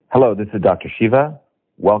Hello, this is Dr. Shiva.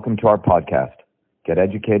 Welcome to our podcast, Get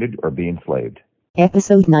Educated or Be Enslaved.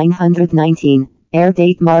 Episode 919, air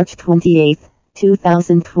date March 28th,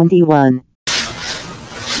 2021.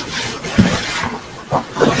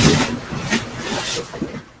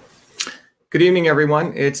 Good evening,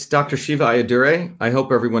 everyone. It's Dr. Shiva Ayyadurai. I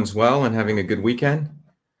hope everyone's well and having a good weekend.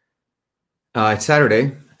 It's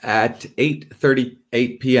Saturday at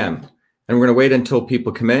 8:38 p.m. And we're going to wait until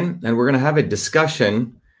people come in, and we're going to have a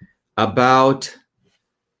discussion about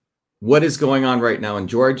what is going on right now in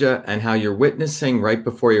Georgia and how you're witnessing right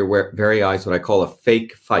before your very eyes what I call a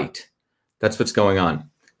fake fight. That's what's going on.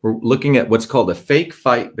 We're looking at what's called a fake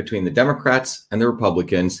fight between the Democrats and the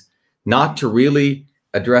Republicans, not to really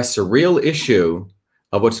address a real issue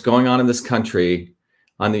of what's going on in this country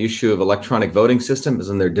on the issue of electronic voting systems,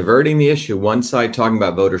 and they're diverting the issue. One side talking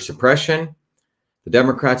about voter suppression, the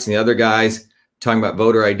Democrats and the other guys talking about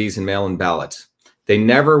voter IDs and mail-in ballots. They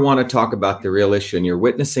never want to talk about the real issue, and you're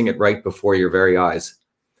witnessing it right before your very eyes.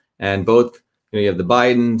 And both, you have the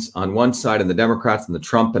Bidens on one side and the Democrats and the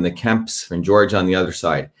Trump and the Kemps and Georgia on the other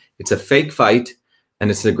side. It's a fake fight,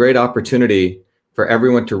 and it's a great opportunity for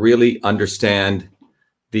everyone to really understand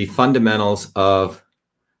the fundamentals of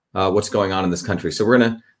what's going on in this country. So we're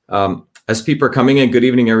going to, as people are coming in, good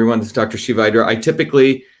evening, everyone. This is Dr. Shiva Ayyadurai. I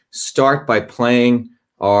typically start by playing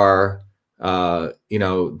our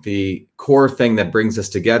the core thing that brings us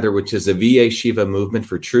together, which is the VA Shiva movement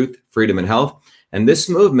for truth, freedom, and health. And this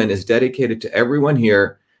movement is dedicated to everyone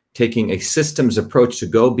here taking a systems approach to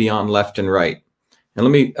go beyond left and right.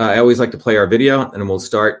 And I always like to play our video, and we'll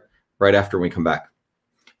start right after we come back.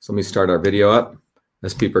 So let me start our video up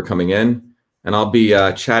as people are coming in, and I'll be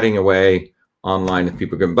chatting away online if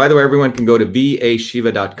people come. By the way, everyone can go to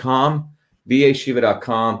vashiva.com,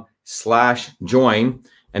 vashiva.com/join.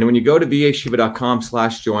 And when you go to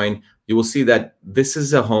vashiva.com/join, you will see that this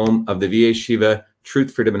is a home of the VA Shiva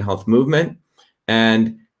Truth, Freedom, and Health movement.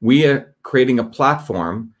 And we are creating a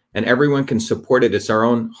platform, and everyone can support it. It's our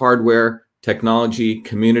own hardware, technology,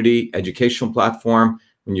 community, educational platform.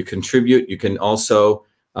 When you contribute, you can also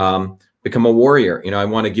become a warrior. I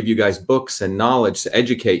want to give you guys books and knowledge to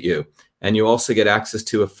educate you. And you also get access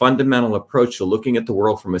to a fundamental approach to looking at the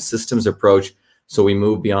world from a systems approach. So we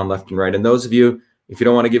move beyond left and right. And those of you, if you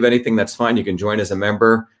don't want to give anything, that's fine. You can join as a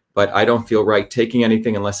member, but I don't feel right taking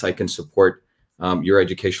anything unless I can support your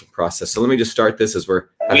educational process. So let me just start this as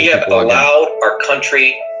we have allowed our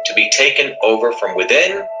country to be taken over from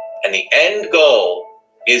within, and the end goal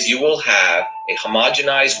is you will have a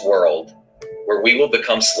homogenized world where we will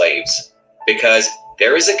become slaves, because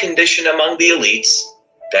there is a condition among the elites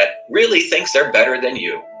that really thinks they're better than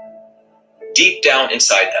you, deep down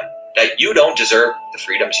inside them, that you don't deserve the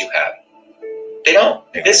freedoms you have. They don't.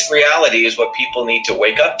 This reality is what people need to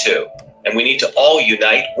wake up to, and we need to all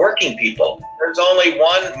unite working people. There's only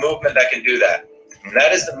one movement that can do that, and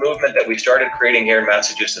that is the movement that we started creating here in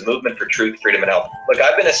Massachusetts, the Movement for Truth, Freedom, and Health. Look,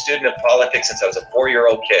 I've been a student of politics since I was a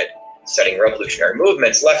 4-year-old kid, studying revolutionary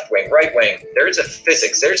movements, left wing, right wing. There's a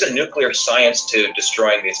physics, there's a nuclear science to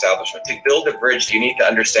destroying the establishment. To build a bridge, you need to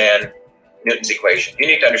understand Newton's equation. You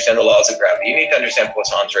need to understand the laws of gravity. You need to understand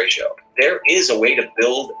Poisson's ratio. There is a way to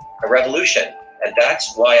build a revolution. And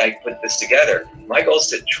that's why I put this together. My goal is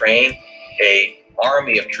to train an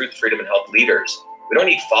army of truth, freedom, and health leaders. We don't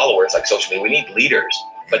need followers like social media. We need leaders,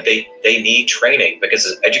 but they need training, because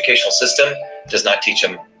the educational system does not teach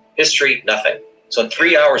them history, nothing. So in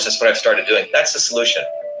 3 hours, that's what I've started doing. That's the solution.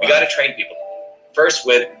 We got to train people. First,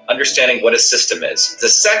 with understanding what a system is. The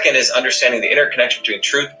second is understanding the interconnection between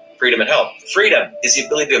truth, freedom, and health. Freedom is the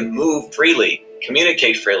ability to move freely,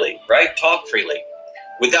 communicate freely, right? Talk freely.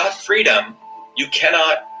 Without freedom, you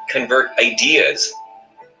cannot convert ideas,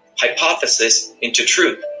 hypothesis, into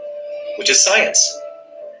truth, which is science.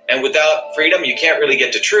 And without freedom, you can't really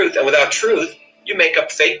get to truth. And without truth, you make up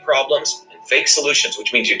fake problems and fake solutions,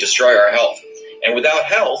 which means you destroy our health. And without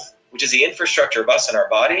health, which is the infrastructure of us and our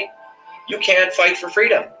body, you can't fight for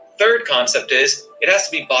freedom. Third concept is it has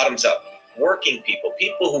to be bottoms up. Working people,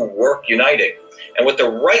 people who work united. And what the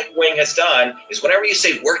right wing has done is whenever you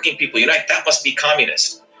say working people unite, that must be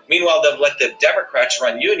communist. Meanwhile, they'll let the Democrats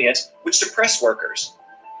run unions, which suppress workers.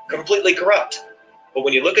 Completely corrupt. But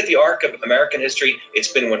when you look at the arc of American history, it's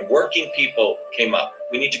been when working people came up.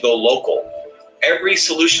 We need to go local. Every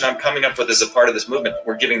solution I'm coming up with as a part of this movement,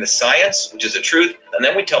 we're giving the science, which is the truth, and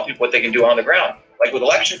then we tell people what they can do on the ground. Like with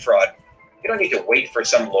election fraud, you don't need to wait for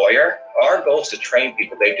some lawyer. Our goal is to train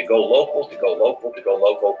people. They have to go local, to go local, to go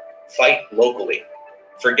local, fight locally.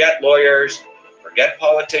 Forget lawyers, forget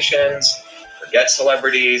politicians, forget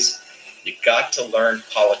celebrities. You got to learn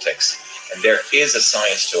politics, and there is a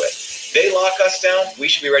science to it. They lock us down, we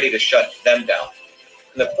should be ready to shut them down.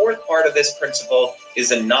 And the fourth part of this principle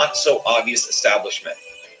is a not so obvious establishment.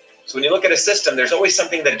 So when you look at a system, there's always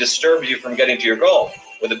something that disturbs you from getting to your goal.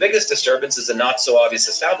 Well, the biggest disturbance is a not so obvious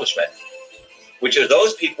establishment, which are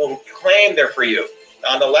those people who claim they're for you,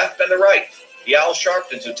 on the left and the right. The Al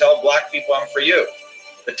Sharptons who tell black people I'm for you.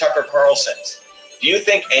 The Tucker Carlsons. Do you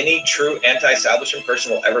think any true anti-establishment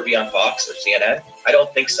person will ever be on Fox or CNN? I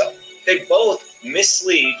don't think so. They both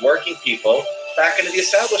mislead working people back into the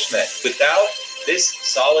establishment. Without this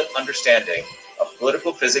solid understanding of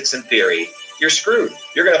political physics and theory, you're screwed.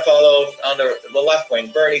 You're going to follow on the left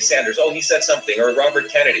wing, Bernie Sanders. Oh, he said something. Or Robert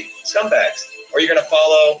Kennedy. Scumbags. Or you're going to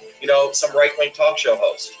follow, some right-wing talk show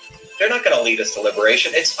host. They're not going to lead us to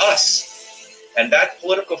liberation. It's us. And that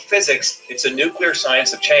political physics, it's a nuclear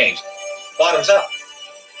science of change. Bottoms up.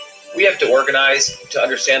 We have to organize to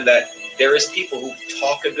understand that there is people who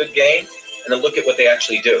talk a good game and then look at what they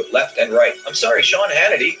actually do, left and right. I'm sorry, Sean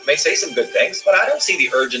Hannity may say some good things, but I don't see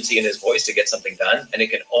the urgency in his voice to get something done. And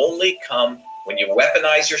it can only come when you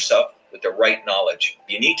weaponize yourself with the right knowledge.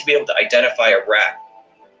 You need to be able to identify a rat.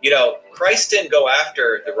 Christ didn't go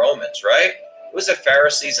after the Romans, right? It was the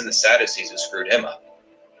Pharisees and the Sadducees who screwed him up.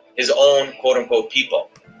 His own quote unquote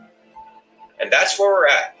people. And that's where we're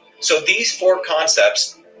at. So these four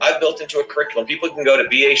concepts I've built into a curriculum. People can go to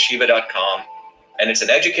vashiva.com, and it's an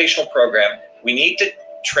educational program. We need to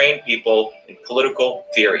train people in political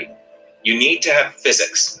theory. You need to have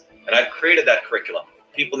physics, and I've created that curriculum.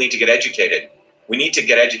 People need to get educated. We need to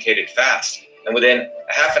get educated fast. And within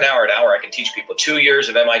a half an hour, I can teach people 2 years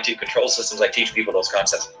of MIT control systems. I teach people those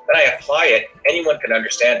concepts. Then I apply it. Anyone can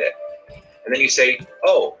understand it. And then you say,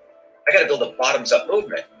 oh, I got to build a bottoms-up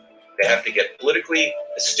movement. They have to get politically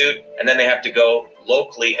astute, and then they have to go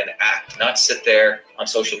locally and act, not sit there on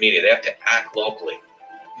social media. They have to act locally,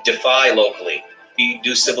 defy locally,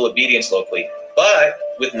 do civil obedience locally, but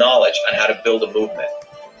with knowledge on how to build a movement.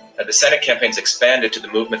 Now, the Senate campaign's expanded to the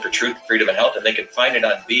Movement for Truth, Freedom, and Health, and they can find it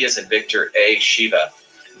on V as in Victor, A, Shiva,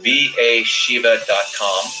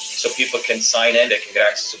 vashiva.com, so people can sign in. They can get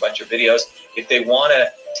access to a bunch of videos. If they want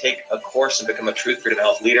to take a course and become a Truth, Freedom, and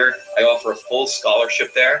Health leader, I offer a full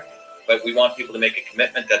scholarship there. But we want people to make a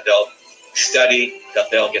commitment that they'll study, that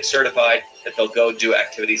they'll get certified, that they'll go do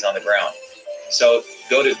activities on the ground. So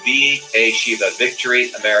go to VA Shiva,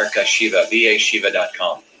 Victory America Shiva,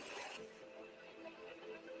 vashiva.com.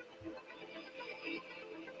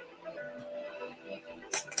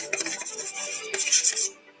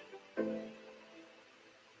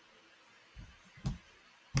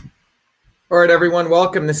 All right, everyone,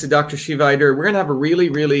 welcome. This is Dr. Shiva Ayyadurai. We're going to have a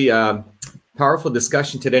really powerful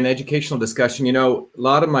discussion today, an educational discussion. A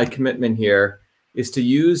lot of my commitment here is to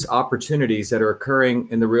use opportunities that are occurring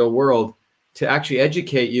in the real world to actually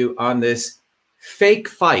educate you on this fake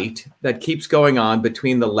fight that keeps going on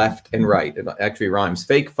between the left and right. It actually rhymes.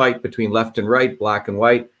 Fake fight between left and right, black and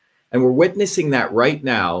white. And we're witnessing that right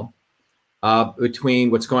now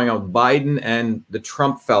between what's going on with Biden and the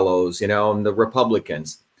Trump fellows, and the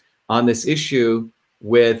Republicans on this issue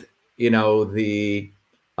with, the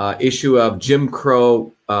issue of Jim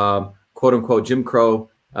Crow, quote unquote, Jim Crow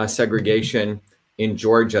segregation in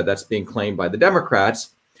Georgia that's being claimed by the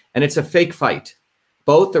Democrats. And it's a fake fight.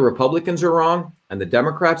 Both the Republicans are wrong and the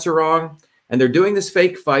Democrats are wrong. And they're doing this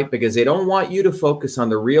fake fight because they don't want you to focus on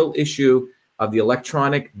the real issue of the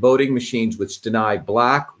electronic voting machines, which deny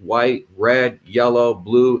black, white, red, yellow,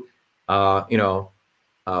 blue,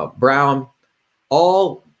 brown,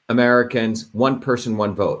 all Americans, one person,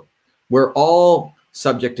 one vote. We're all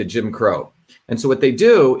subject to Jim Crow. And so what they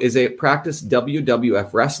do is they practice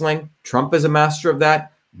WWF wrestling. Trump is a master of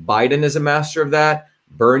that. Biden is a master of that.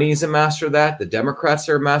 Bernie is a master of that. The Democrats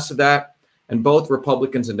are a master of that. And both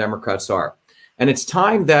Republicans and Democrats are. And it's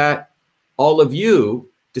time that all of you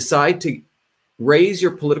decide to raise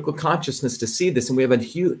your political consciousness to see this. And we have a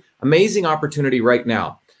huge, amazing opportunity right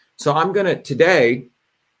now. So today,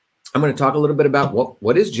 I'm going to talk a little bit about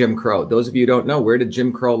what is Jim Crow. Those of you who don't know, where did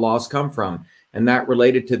Jim Crow laws come from? And that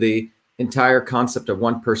related to the entire concept of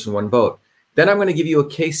one person, one vote. Then I'm going to give you a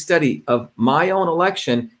case study of my own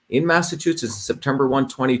election in Massachusetts, September 1,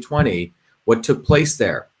 2020, what took place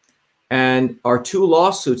there. And our two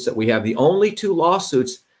lawsuits that we have, the only two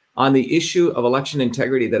lawsuits on the issue of election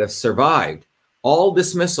integrity that have survived, all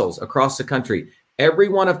dismissals across the country. Every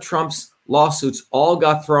one of Trump's lawsuits all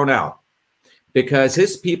got thrown out because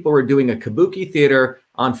his people were doing a kabuki theater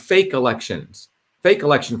on fake elections, fake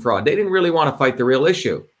election fraud. They didn't really want to fight the real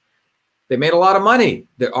issue. They made a lot of money.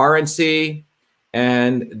 The RNC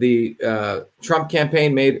and the Trump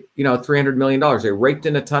campaign made, $300 million. They raked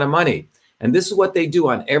in a ton of money. And this is what they do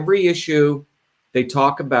on every issue. They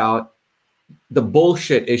talk about the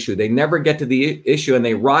bullshit issue. They never get to the issue, and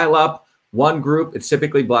they rile up one group. It's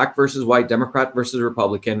typically black versus white, Democrat versus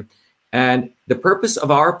Republican. And the purpose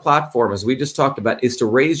of our platform, as we just talked about, is to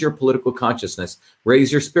raise your political consciousness,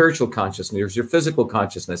 raise your spiritual consciousness, your physical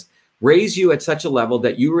consciousness, raise you at such a level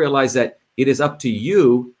that you realize that it is up to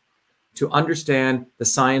you to understand the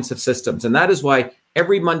science of systems. And that is why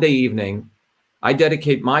every Monday evening, I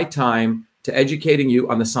dedicate my time to educating you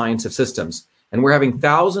on the science of systems. And we're having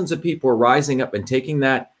thousands of people rising up and taking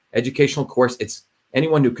that educational course. It's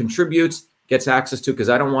anyone who contributes gets access to, because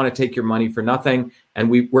I don't want to take your money for nothing. And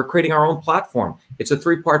we're creating our own platform. It's a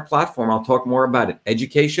 3-part platform. I'll talk more about it.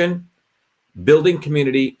 Education, building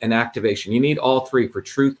community, and activation. You need all 3 for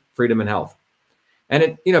truth, freedom, and health. And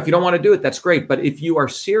if you don't want to do it, that's great. But if you are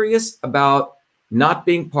serious about not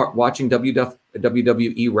being watching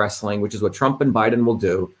WWE wrestling, which is what Trump and Biden will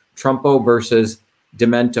do, Trumpo versus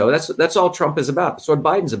Demento, that's all Trump is about. That's what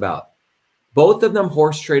Biden's about. Both of them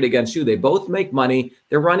horse trade against you. They both make money.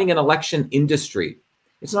 They're running an election industry.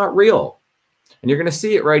 It's not real. And you're going to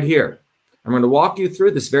see it right here. I'm going to walk you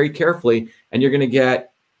through this very carefully, and you're going to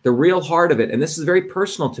get the real heart of it. And this is very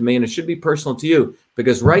personal to me, and it should be personal to you,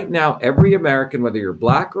 because right now, every American, whether you're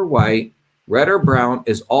black or white, red or brown,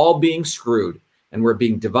 is all being screwed. And we're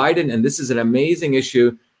being divided. And this is an amazing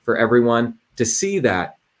issue for everyone to see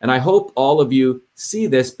that. And I hope all of you see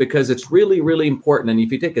this, because it's really, really important. And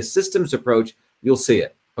if you take a systems approach, you'll see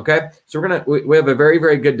it. Okay. So we have a very,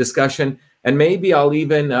 very good discussion. And maybe I'll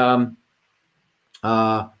even,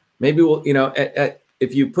 maybe we'll,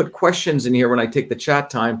 if you put questions in here when I take the chat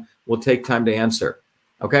time, we'll take time to answer.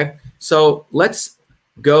 Okay. So let's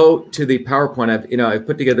go to the PowerPoint. I've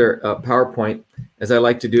put together a PowerPoint, as I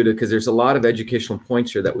like to do, because there's a lot of educational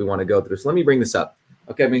points here that we want to go through. So let me bring this up.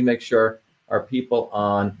 Okay. Let me make sure our people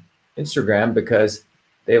on Instagram, because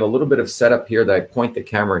they have a little bit of setup here that I point the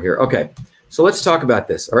camera here. Okay. So let's talk about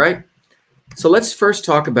this. All right. So let's first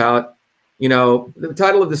talk about, the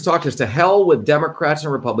title of this talk is "To Hell with Democrats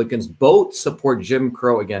and Republicans. Both support Jim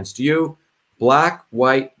Crow against you. Black,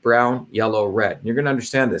 white, brown, yellow, red." And you're going to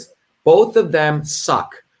understand this. Both of them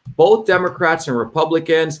suck. Both Democrats and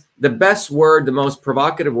Republicans. The best word, the most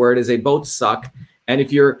provocative word, is they both suck. And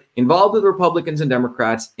if you're involved with Republicans and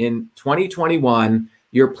Democrats in 2021,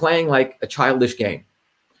 you're playing like a childish game.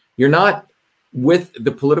 You're not with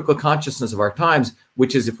the political consciousness of our times,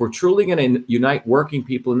 which is, if we're truly going to unite working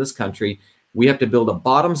people in this country, we have to build a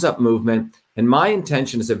bottoms-up movement. And my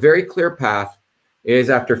intention is a very clear path, is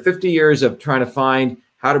after 50 years of trying to find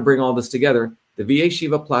how to bring all this together, the VA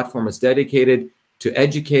Shiva platform is dedicated to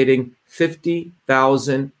educating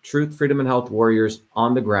 50,000 truth, freedom, and health warriors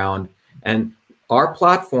on the ground. And our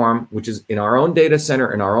platform, which is in our own data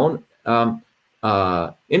center, in our own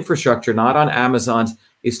infrastructure, not on Amazon's,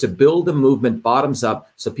 is to build a movement bottoms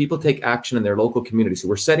up so people take action in their local community. So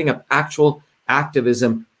we're setting up actual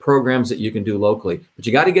activism programs that you can do locally. But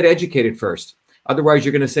you got to get educated first. Otherwise,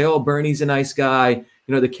 you're going to say, oh, Bernie's a nice guy.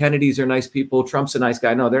 The Kennedys are nice people. Trump's a nice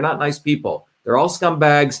guy. No, they're not nice people. They're all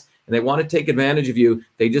scumbags, and they want to take advantage of you.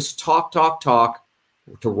 They just talk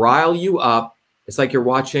to rile you up. It's like you're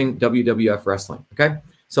watching WWF wrestling. Okay.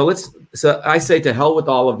 So I say to hell with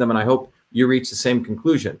all of them, and I hope you reach the same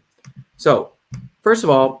conclusion. So first of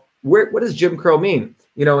all, what does Jim Crow mean?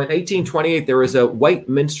 In 1828, there was a white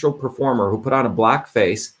minstrel performer who put on a black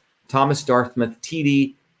face, Thomas Dartmouth,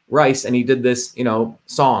 T.D. Rice, and he did this,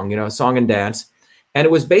 song and dance. And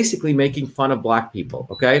it was basically making fun of black people.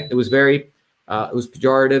 Okay. It was it was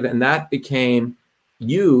pejorative, and that became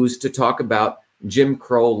used to talk about Jim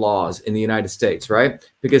Crow laws in the United States, right?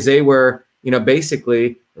 Because they were,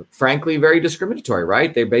 basically, frankly, very discriminatory,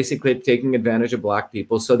 right? They're basically taking advantage of black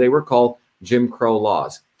people. So they were called Jim Crow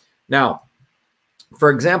laws. Now, for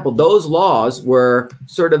example, those laws were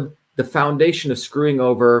sort of the foundation of screwing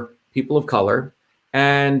over people of color.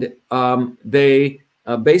 And they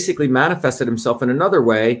basically manifested themselves in another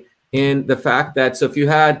way, in the fact that, so if you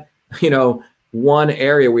had, one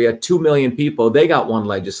area where you had 2 million people, they got one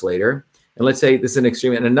legislator. And let's say this is an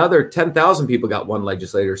extreme, and another 10,000 people got one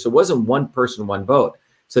legislator. So it wasn't one person, one vote.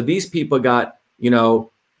 So these people got,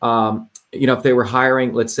 if they were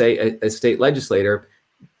hiring, let's say, a state legislator,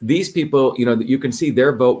 these people, you can see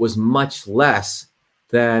their vote was much less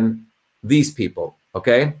than these people.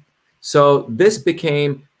 Okay. So this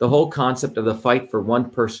became the whole concept of the fight for one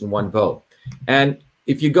person, one vote. And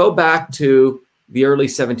if you go back to the early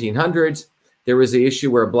 1700s, there was the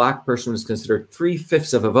issue where a black person was considered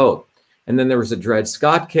 3/5 of a vote. And then there was a Dred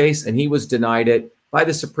Scott case, and he was denied it by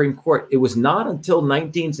the Supreme Court. It was not until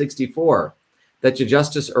 1964 that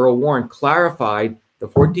Justice Earl Warren clarified the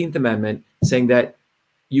 14th Amendment, saying that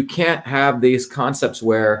you can't have these concepts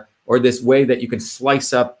or or this way that you can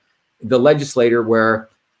slice up the legislator where,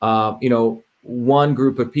 one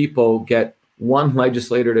group of people get one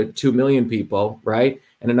legislator to 2 million people, right?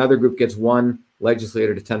 And another group gets one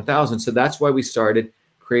legislator to 10,000. So that's why we started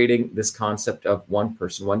creating this concept of one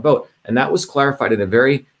person, one vote. And that was clarified in a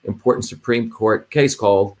very important Supreme Court case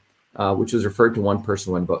called, which was referred to one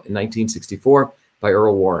person, one vote in 1964 by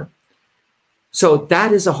Earl Warren. So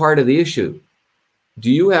that is the heart of the issue. Do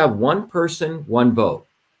you have one person, one vote?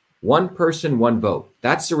 One person, one vote.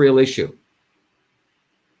 That's the real issue.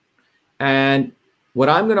 And what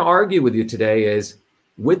I'm going to argue with you today is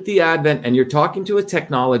with the advent, and you're talking to a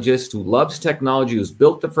technologist who loves technology, who's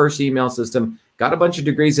built the first email system, got a bunch of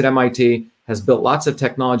degrees at MIT, has built lots of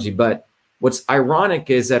technology. But what's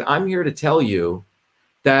ironic is that I'm here to tell you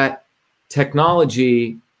that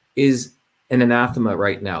technology is an anathema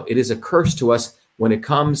right now. It is a curse to us when it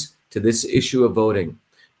comes to this issue of voting,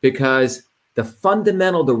 because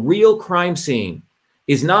the real crime scene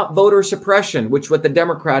is not voter suppression, which what the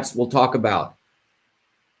Democrats will talk about.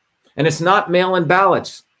 And it's not mail-in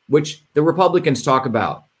ballots, which the Republicans talk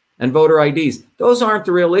about, and voter IDs. Those aren't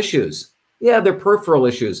the real issues. Yeah, they're peripheral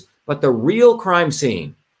issues, but the real crime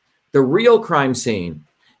scene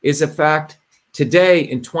is the fact today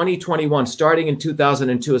in 2021, starting in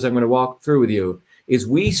 2002, as I'm going to walk through with you, is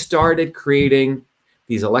we started creating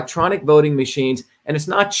these electronic voting machines, and it's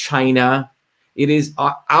not China. It is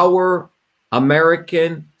our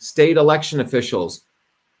American state election officials,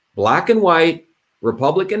 black and white,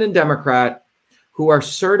 Republican and Democrat, who are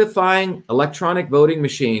certifying electronic voting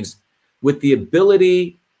machines with the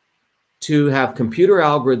ability to have computer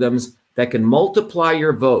algorithms that can multiply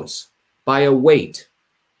your votes by a weight.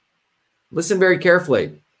 Listen very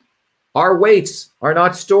carefully. Our weights are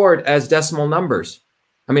not stored as decimal numbers.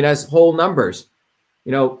 As whole numbers.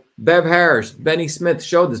 Bev Harris, Benny Smith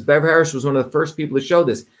showed this. Bev Harris was one of the first people to show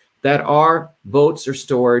this, that our votes are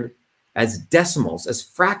stored as decimals, as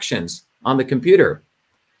fractions on the computer.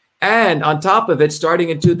 And on top of it, starting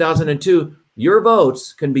in 2002, your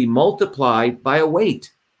votes can be multiplied by a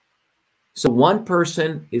weight. So one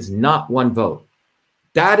person is not one vote.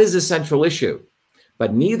 That is a central issue.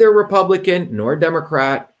 But neither Republican nor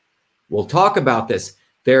Democrat will talk about this.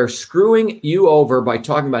 They're screwing you over by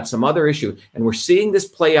talking about some other issue. And we're seeing this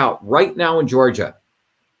play out right now in Georgia.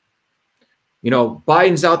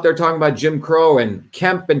 Biden's out there talking about Jim Crow, and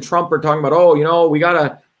Kemp and Trump are talking about, we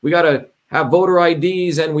gotta have voter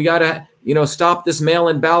IDs, and we gotta, stop this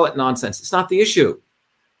mail-in ballot nonsense. It's not the issue.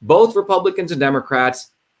 Both Republicans and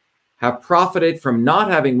Democrats have profited from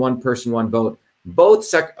not having one person, one vote.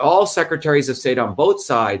 All secretaries of state on both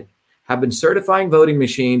sides have been certifying voting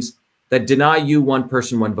machines that deny you one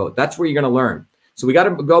person, one vote. That's where you're going to learn. So we got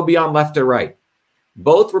to go beyond left or right.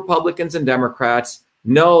 Both Republicans and Democrats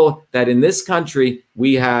know that in this country,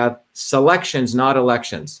 we have selections, not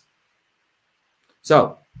elections.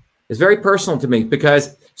 So it's very personal to me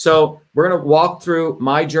because we're going to walk through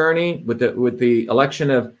my journey with the election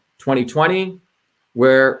of 2020,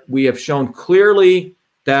 where we have shown clearly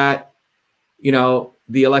that,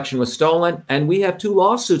 the election was stolen, and we have 2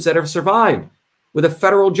 lawsuits that have survived with a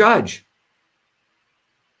federal judge.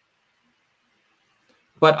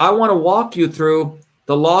 But I want to walk you through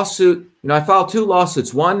the lawsuit. I filed 2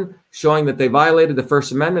 lawsuits, one showing that they violated the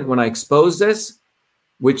First Amendment when I exposed this,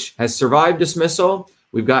 which has survived dismissal.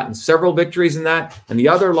 We've gotten several victories in that. And the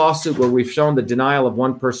other lawsuit where we've shown the denial of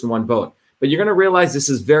one person, one vote. But you're going to realize this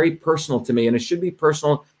is very personal to me, and it should be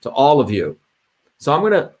personal to all of you. So I'm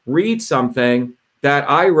going to read something that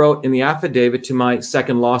I wrote in the affidavit to my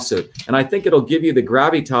second lawsuit. And I think it'll give you the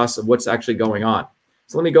gravitas of what's actually going on.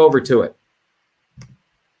 So let me go over to it.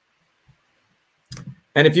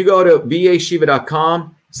 And if you go to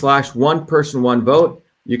vashiva.com/one person, one vote,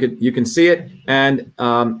 you can see it. And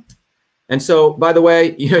so, by the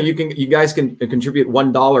way, you guys can contribute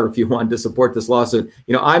 $1 if you want to support this lawsuit.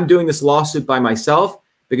 I'm doing this lawsuit by myself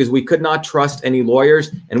because we could not trust any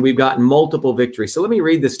lawyers, and we've gotten multiple victories. So let me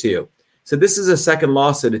read this to you. So this is a second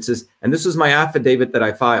lawsuit. It says, and this was my affidavit that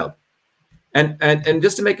I filed. And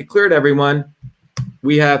just to make it clear to everyone,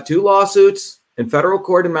 we have 2 lawsuits in federal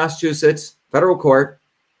court in Massachusetts, federal court.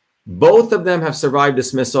 Both of them have survived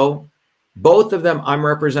dismissal. Both of them I'm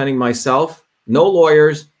representing myself, no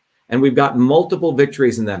lawyers, and we've gotten multiple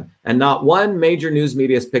victories in them. And not one major news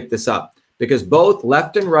media has picked this up because both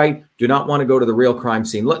left and right do not want to go to the real crime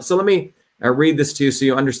scene. So let me read this to you so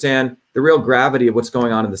you understand the real gravity of what's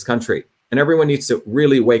going on in this country. And everyone needs to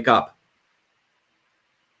really wake up.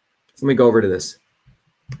 So let me go over to this.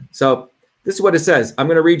 So this is what it says. I'm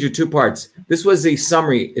going to read you 2 parts. This was the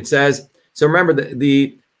summary. It says, so remember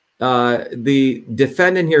the The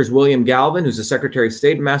defendant here is William Galvin, who's the Secretary of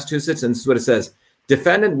State of Massachusetts. And this is what it says.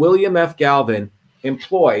 Defendant William F. Galvin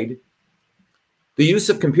employed the use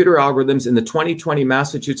of computer algorithms in the 2020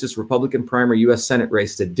 Massachusetts Republican primary U.S. Senate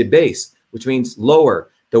race to debase, which means lower,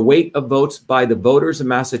 the weight of votes by the voters of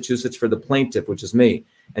Massachusetts for the plaintiff, which is me,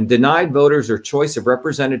 and denied voters their choice of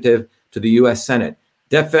representative to the U.S. Senate.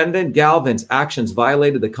 Defendant Galvin's actions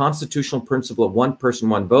violated the constitutional principle of one person,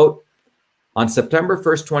 one vote. On September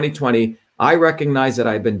 1st, 2020, I recognized that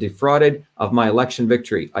I had been defrauded of my election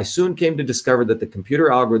victory. I soon came to discover that the computer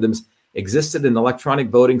algorithms existed in electronic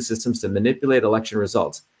voting systems to manipulate election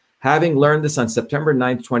results. Having learned this on September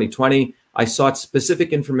 9th, 2020, I sought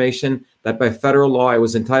specific information that by federal law I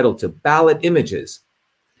was entitled to: ballot images,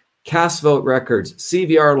 cast vote records,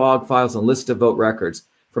 CVR log files, and list of vote records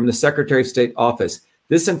from the Secretary of State office.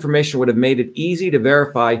 This information would have made it easy to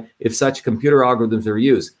verify if such computer algorithms were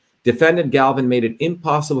used. Defendant Galvin made it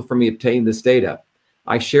impossible for me to obtain this data.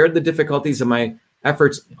 I shared the difficulties of my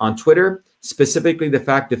efforts on Twitter, specifically the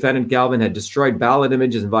fact defendant Galvin had destroyed ballot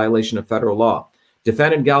images in violation of federal law.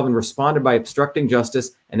 Defendant Galvin responded by obstructing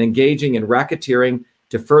justice and engaging in racketeering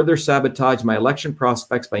to further sabotage my election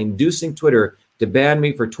prospects by inducing Twitter to ban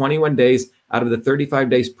me for 21 days out of the 35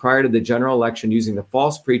 days prior to the general election, using the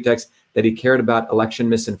false pretext that he cared about election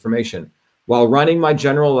misinformation. While running my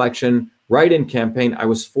general election write-in campaign, I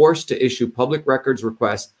was forced to issue public records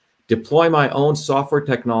requests, deploy my own software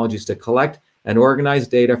technologies to collect and organize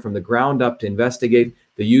data from the ground up to investigate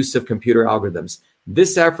the use of computer algorithms.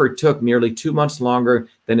 This effort took nearly 2 months longer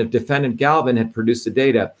than if defendant Galvin had produced the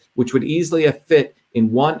data, which would easily have fit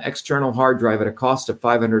in one external hard drive at a cost of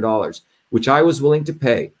 $500, which I was willing to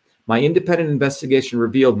pay. My independent investigation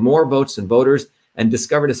revealed more votes than voters and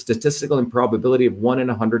discovered a statistical improbability of 1 in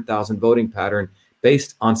 100,000 voting pattern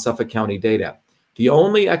based on Suffolk County data. The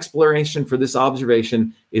only explanation for this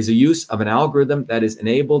observation is the use of an algorithm that is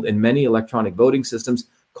enabled in many electronic voting systems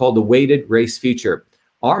called the weighted race feature.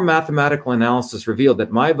 Our mathematical analysis revealed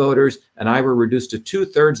that my voters and I were reduced to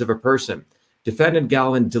 2/3 of a person. Defendant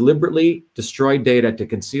Galvin deliberately destroyed data to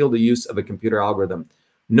conceal the use of a computer algorithm.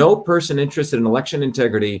 No person interested in election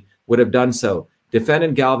integrity would have done so.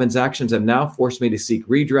 Defendant Galvin's actions have now forced me to seek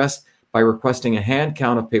redress by requesting a hand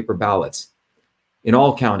count of paper ballots in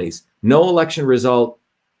all counties. No election result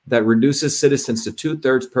that reduces citizens to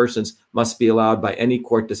 2/3 persons must be allowed by any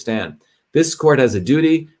court to stand. This court has a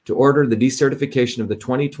duty to order the decertification of the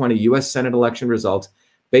 2020 U.S. Senate election results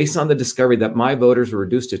based on the discovery that my voters were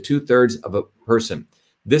reduced to 2/3 of a person.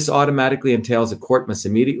 This automatically entails the court must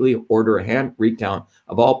immediately order a hand recount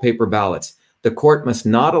of all paper ballots. The court must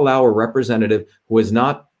not allow a representative who is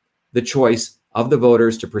not the choice of the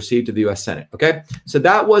voters to proceed to the U.S. Senate. Okay, so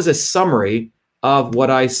that was a summary of what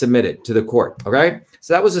I submitted to the court. Okay,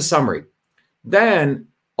 so that was a summary. Then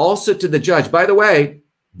also to the judge, by the way,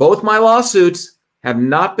 both my lawsuits have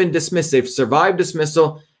not been dismissed. They've survived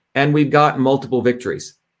dismissal, and we've gotten multiple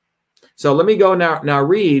victories. So let me go now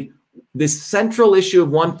read this central issue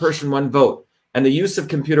of one person, one vote and the use of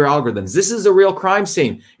computer algorithms. This is a real crime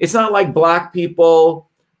scene. It's not like black people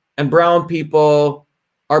and brown people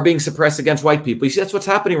are being suppressed against white people. You see, that's what's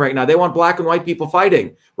happening right now. They want black and white people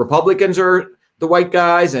fighting. Republicans are the white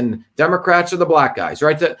guys and Democrats are the black guys,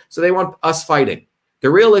 right? So they want us fighting. The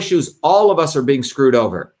real issue is all of us are being screwed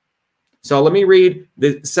over. So let me read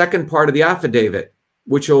the second part of the affidavit,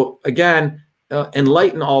 which will, again,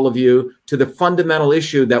 enlighten all of you to the fundamental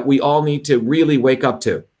issue that we all need to really wake up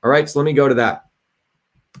to. All right, so let me go to that.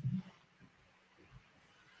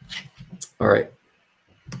 All right.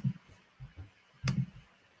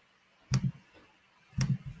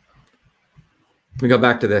 Let me go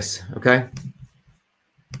back to this, okay?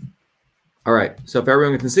 All right, so if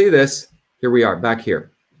everyone can see this, here we are, back here.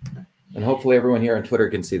 And hopefully everyone here on Twitter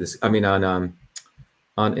can see this. I mean, on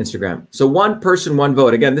Instagram. So one person, one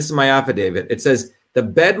vote. Again, this is my affidavit. It says, the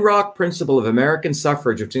bedrock principle of American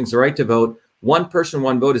suffrage, which means the right to vote, one person,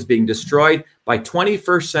 one vote, is being destroyed by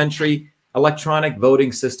 21st century electronic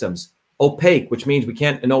voting systems. Opaque, which means we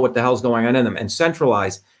can't know what the hell's going on in them, and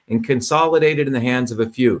centralized and consolidated in the hands of a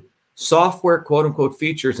few. Software, quote unquote,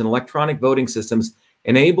 features in electronic voting systems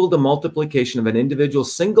enable the multiplication of an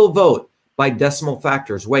individual's single vote by decimal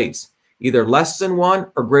factors, weights, either less than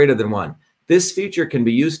 1 or greater than 1. This feature can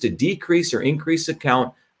be used to decrease or increase the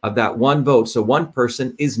count of that one vote. So one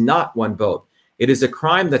person is not one vote. It is a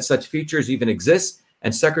crime that such features even exist,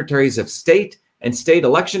 and secretaries of state and state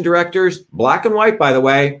election directors, black and white, by the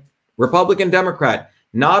way, Republican, Democrat,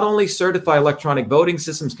 not only certify electronic voting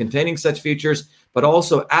systems containing such features, but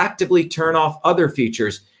also actively turn off other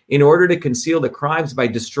features in order to conceal the crimes by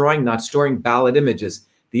destroying, not storing ballot images.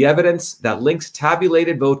 the evidence that links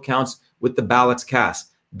tabulated vote counts with the ballots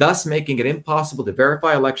cast, thus making it impossible to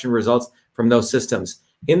verify election results from those systems.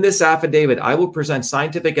 In this affidavit, I will present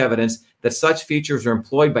scientific evidence that such features are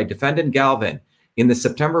employed by Defendant Galvin in the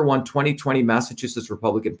September 1, 2020 Massachusetts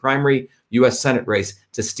Republican primary U.S. Senate race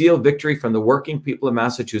to steal victory from the working people of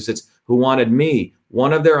Massachusetts who wanted me,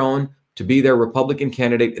 one of their own, to be their Republican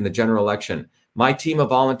candidate in the general election. My team of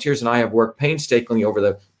volunteers and I have worked painstakingly over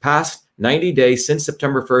the past 90 days since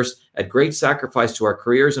September 1st at great sacrifice to our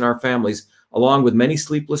careers and our families, along with many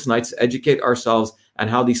sleepless nights to educate ourselves on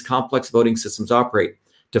how these complex voting systems operate,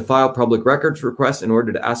 to file public records requests in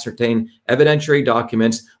order to ascertain evidentiary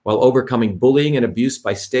documents while overcoming bullying and abuse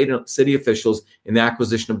by state and city officials in the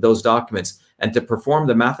acquisition of those documents, and to perform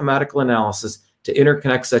the mathematical analysis to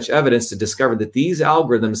interconnect such evidence to discover that these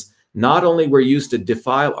algorithms not only were used to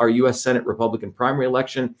defile our U.S. Senate Republican primary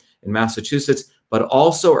election in Massachusetts, but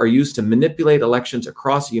also are used to manipulate elections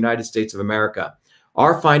across the United States of America.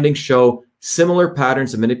 Our findings show similar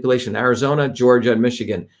patterns of manipulation in Arizona, Georgia, and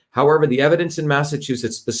Michigan. However, the evidence in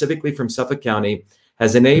Massachusetts, specifically from Suffolk County,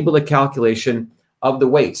 has enabled a calculation of the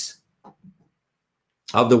weights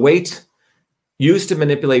used to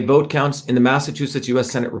manipulate vote counts in the Massachusetts U.S.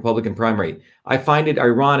 Senate Republican primary. I find it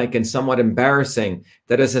ironic and somewhat embarrassing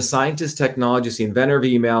that as a scientist, technologist, the inventor of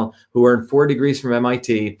email, who earned 4 degrees from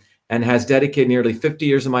MIT and has dedicated nearly 50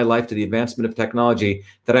 years of my life to the advancement of technology,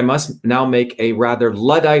 that I must now make a rather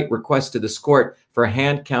Luddite request to this court for a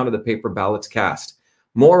hand count of the paper ballots cast.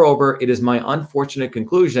 Moreover, it is my unfortunate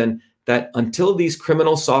conclusion that until these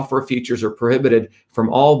criminal software features are prohibited from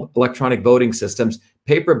all electronic voting systems,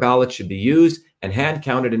 paper ballots should be used and hand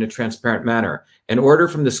counted in a transparent manner. An order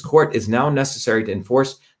from this court is now necessary to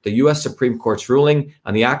enforce the U.S. Supreme Court's ruling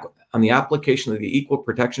on the application of the Equal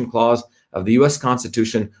Protection Clause of the U.S.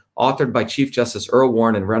 Constitution, authored by Chief Justice Earl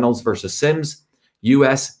Warren in Reynolds versus Sims,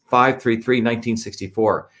 U.S. 533,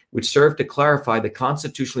 1964, which served to clarify the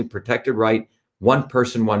constitutionally protected right, one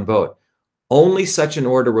person, one vote. Only such an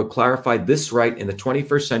order will clarify this right in the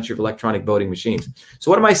 21st century of electronic voting machines. So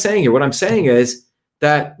what am I saying here? What I'm saying is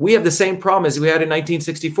that we have the same problem as we had in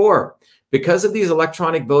 1964. Because of these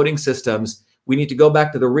electronic voting systems, we need to go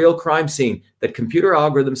back to the real crime scene, that computer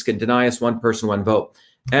algorithms can deny us one person, one vote.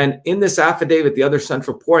 And in this affidavit, the other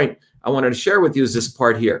central point I wanted to share with you is this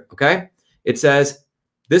part here, okay? It says,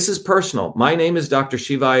 this is personal. My name is Dr.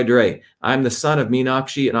 Shiva Ayyadurai. I'm the son of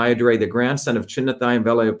Meenakshi and Ayyadurai, the grandson of Chinnathay and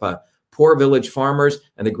Velayappa, poor village farmers,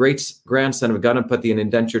 and the great-grandson of Ganapati, an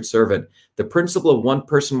indentured servant. The principle of one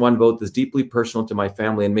person, one vote is deeply personal to my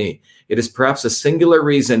family and me. It is perhaps a singular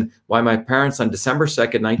reason why my parents on December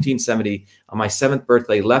 2nd, 1970, on my 7th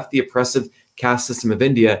birthday, left the oppressive caste system of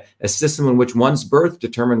India, a system in which one's birth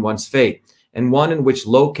determined one's fate, and one in which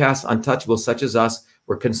low caste untouchables such as us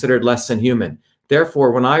were considered less than human.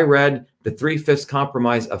 Therefore, when I read the 3/5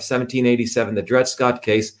 Compromise of 1787, the Dred Scott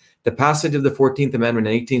case, the passage of the 14th Amendment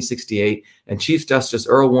in 1868, and Chief Justice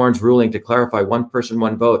Earl Warren's ruling to clarify one person,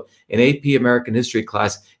 one vote in AP American History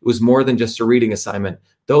class, it was more than just a reading assignment.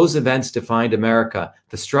 Those events defined America,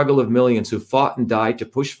 the struggle of millions who fought and died to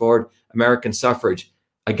push forward American suffrage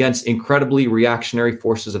against incredibly reactionary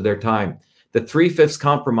forces of their time. The 3/5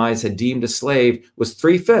 Compromise had deemed a slave was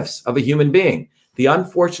 3/5 of a human being. The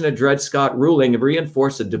unfortunate Dred Scott ruling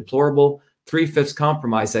reinforced a deplorable 3/5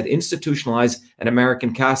 Compromise that institutionalized an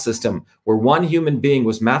American caste system where one human being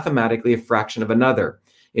was mathematically a fraction of another.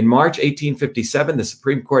 In March 1857, the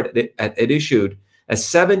Supreme Court had issued a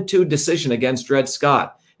 7-2 decision against Dred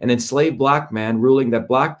Scott, an enslaved black man, ruling that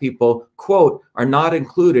black people, quote, are not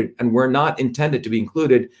included and were not intended to be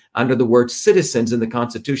included under the word citizens in the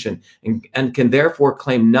Constitution, and can therefore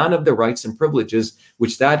claim none of the rights and privileges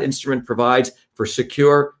which that instrument provides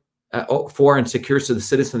for and secures to the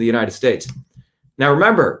citizen of the United States. Now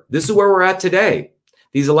remember, this is where we're at today.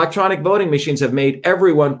 These electronic voting machines have made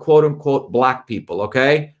everyone, quote unquote, black people,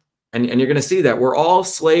 okay? And you're going to see that we're all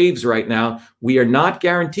slaves right now. We are not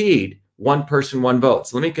guaranteed one person, one vote.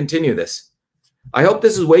 So let me continue this. I hope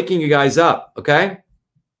this is waking you guys up, okay?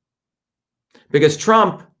 Because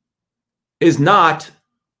Trump is not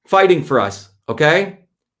fighting for us, okay?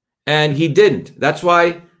 And he didn't. That's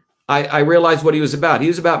why I realized what he was about. He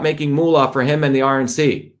was about making moolah for him and the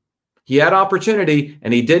RNC. He had opportunity,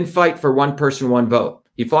 and he didn't fight for one person, one vote.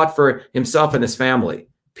 He fought for himself and his family,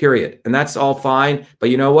 period. And that's all fine. But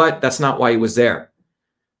you know what? That's not why he was there.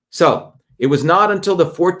 So it was not until the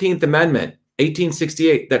 14th Amendment,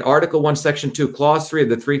 1868, that Article 1, Section 2, Clause 3 of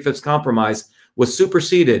the 3/5 Compromise was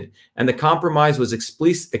superseded, and the compromise was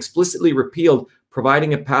explicitly repealed,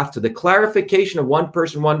 providing a path to the clarification of one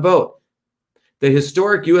person, one vote. The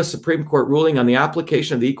historic U.S. Supreme Court ruling on the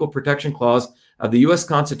application of the Equal Protection Clause of the U.S.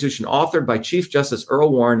 Constitution, authored by Chief Justice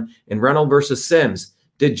Earl Warren in Reynolds versus Sims,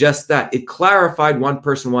 did just that. It clarified one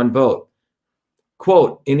person, one vote.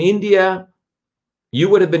 Quote, in India, you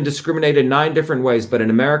would have been discriminated 9 different ways, but in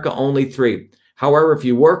America, only 3. However, if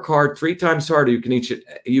you work hard 3 times harder,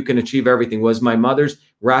 you can achieve everything, was my mother's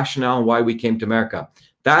rationale and why we came to America.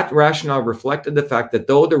 That rationale reflected the fact that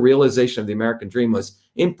though the realization of the American dream was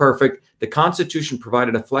imperfect, the Constitution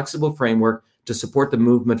provided a flexible framework to support the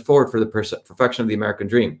movement forward for the perfection of the American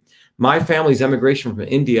dream. My family's emigration from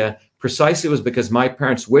India precisely was because my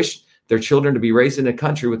parents wished their children to be raised in a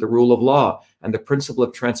country with the rule of law and the principle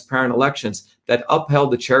of transparent elections that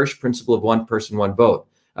upheld the cherished principle of one person, one vote.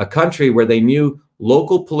 A country where they knew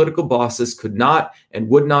local political bosses could not and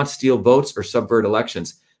would not steal votes or subvert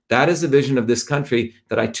elections. That is the vision of this country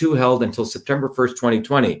that I too held until September 1st,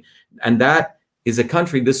 2020. And that is a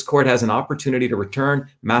country this court has an opportunity to return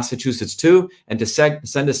Massachusetts to and to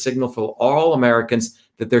send a signal for all Americans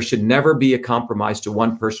that there should never be a compromise to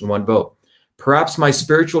one person, one vote. Perhaps my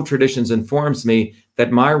spiritual traditions informs me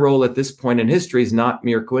that my role at this point in history is not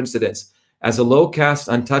mere coincidence. As a low caste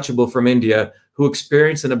untouchable from India who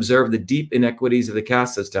experienced and observed the deep inequities of the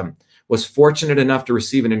caste system, was fortunate enough to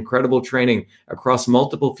receive an incredible training across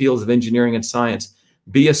multiple fields of engineering and science,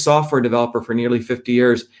 be a software developer for nearly 50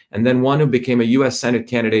 years, and then one who became a U.S. Senate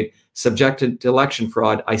candidate subjected to election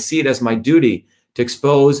fraud, I see it as my duty to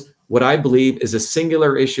expose what I believe is a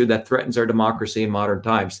singular issue that threatens our democracy in modern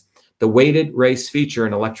times, the weighted race feature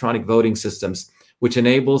in electronic voting systems, which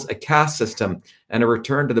enables a caste system and a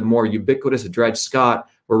return to the more ubiquitous Dred Scott,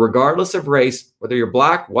 where regardless of race, whether you're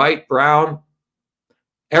black, white, brown,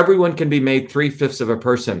 everyone can be made 3/5 of a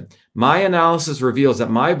person. My analysis reveals that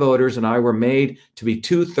my voters and I were made to be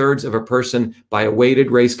 2/3 of a person by a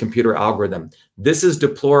weighted race computer algorithm. This is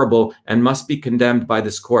deplorable and must be condemned by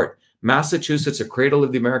this court. Massachusetts, a cradle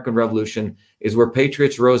of the American Revolution, is where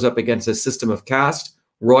patriots rose up against a system of caste,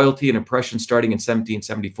 royalty, and oppression starting in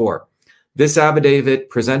 1774. This affidavit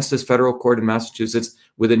presents this federal court in Massachusetts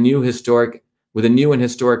with a new and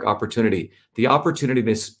historic opportunity, the opportunity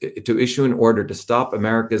to issue an order to stop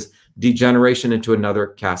America's degeneration into another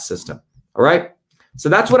caste system. All right? So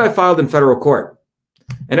that's what I filed in federal court.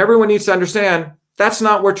 And everyone needs to understand that's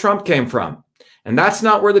not where Trump came from. And that's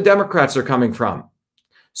not where the Democrats are coming from.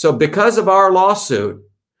 So because of our lawsuit,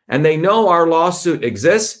 and they know our lawsuit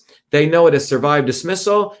exists, they know it has survived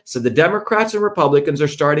dismissal, so the Democrats and Republicans are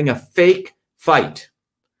starting a fake fight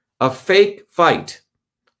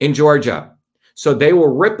in Georgia. So they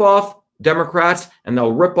will rip off Democrats and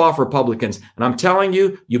they'll rip off Republicans. And I'm telling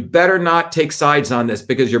you, you better not take sides on this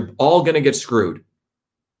because you're all going to get screwed.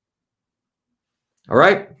 All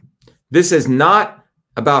right? This is not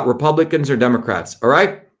about Republicans or Democrats. All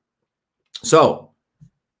right? So,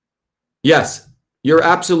 yes, you're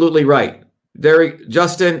absolutely right.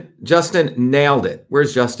 Justin nailed it.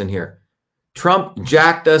 Where's Justin here? Trump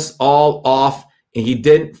jacked us all off. And he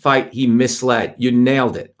didn't fight. He misled. You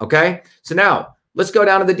nailed it. Okay. So now let's go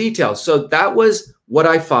down to the details. So that was what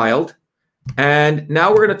I filed. And now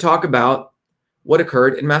we're going to talk about what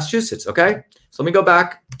occurred in Massachusetts. Okay. So let me go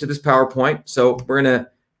back to this PowerPoint. So we're going to,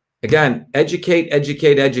 again, educate.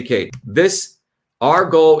 Our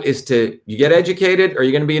goal is you get educated or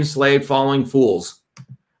you're going to be enslaved following fools.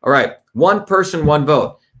 All right. One person, one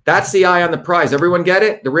vote. That's the eye on the prize. Everyone get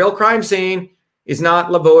it? The real crime scene is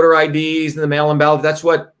not the voter IDs and the mail-in ballot. That's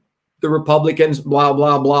what the Republicans, blah,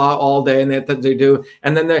 blah, blah, all day, and that they do.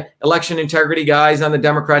 And then the election integrity guys on the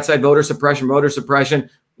Democrat side, voter suppression.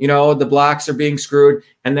 You know, the blacks are being screwed.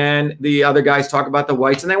 And then the other guys talk about the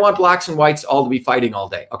whites, and they want blacks and whites all to be fighting all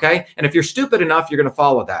day, okay? And if you're stupid enough, you're going to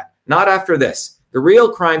follow that. Not after this. The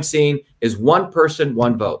real crime scene is one person,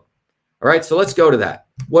 one vote. All right, so let's go to that.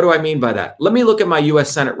 What do I mean by that? Let me look at my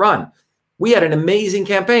U.S. Senate run. We had an amazing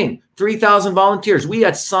campaign, 3,000 volunteers. We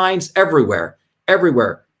had signs everywhere.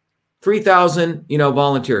 3,000,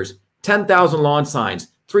 volunteers, 10,000 lawn signs,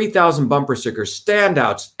 3,000 bumper stickers,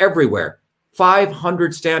 standouts everywhere,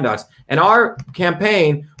 500 standouts. And our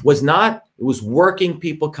campaign was working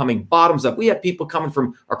people coming bottoms up. We had people coming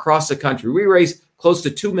from across the country. We raised close to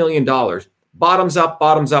 $2 million, bottoms up.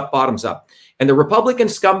 And the Republican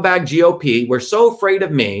scumbag GOP were so afraid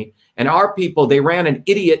of me and our people, they ran an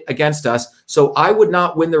idiot against us. So I would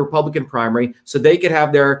not win the Republican primary so they could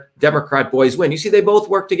have their Democrat boys win. You see, they both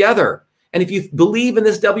work together. And if you believe in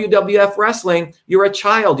this WWF wrestling, you're a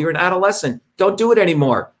child, you're an adolescent. Don't do it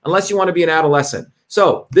anymore unless you want to be an adolescent.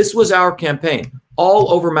 So this was our campaign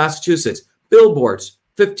all over Massachusetts. Billboards,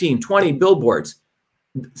 15, 20 billboards,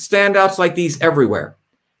 standouts like these everywhere.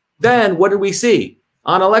 Then what did we see?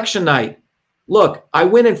 On election night, look, I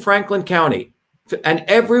win in Franklin County. And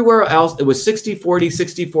everywhere else, it was 60-40,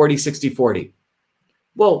 60-40, 60-40.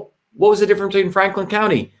 Well, what was the difference between Franklin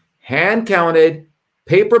County? Hand counted,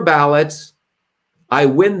 paper ballots. I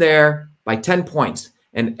win there by 10 points.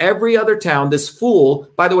 And every other town, this fool,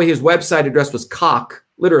 by the way, his website address was cock,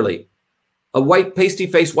 literally, a white,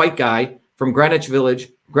 pasty-faced white guy from Greenwich Village,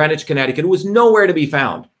 Greenwich, Connecticut, who was nowhere to be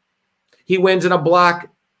found. He wins in a black,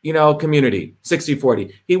 community,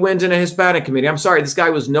 60-40. He wins in a Hispanic community. I'm sorry, this guy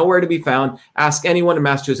was nowhere to be found. Ask anyone in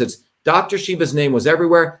Massachusetts. Dr. Shiva's name was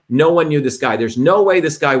everywhere. No one knew this guy. There's no way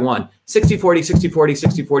this guy won. 60-40,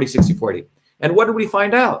 60-40, 60-40, 60-40. And what did we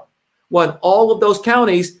find out? Well, in all of those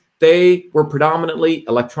counties, they were predominantly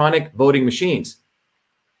electronic voting machines.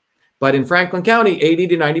 But in Franklin County, 80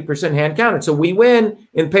 to 90% hand counted. So we win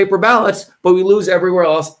in paper ballots, but we lose everywhere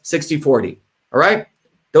else 60-40. All right?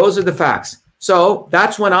 Those are the facts. So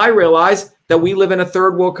that's when I realized that we live in a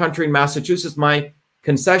third world country in Massachusetts. My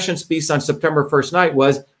concession speech on September 1st night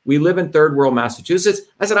was, we live in third world Massachusetts.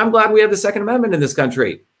 I said, I'm glad we have the Second Amendment in this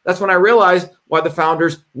country. That's when I realized why the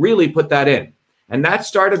founders really put that in. And that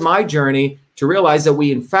started my journey to realize that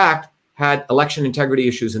we, in fact, had election integrity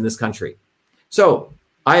issues in this country. So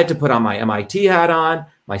I had to put on my MIT hat on,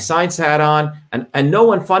 my science hat on, and no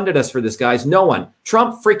one funded us for this, guys. No one.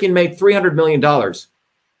 Trump freaking made $300 million.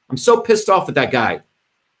 I'm so pissed off at that guy.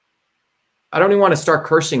 I don't even want to start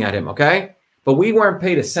cursing at him, okay? But we weren't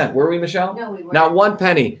paid a cent, were we, Michelle? No, we weren't. Not one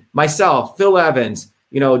penny. Myself, Phil Evans,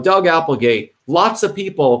 Doug Applegate, lots of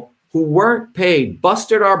people who weren't paid,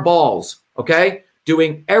 busted our balls, okay?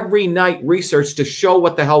 Doing every night research to show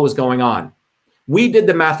what the hell was going on. We did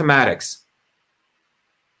the mathematics.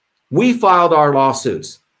 We filed our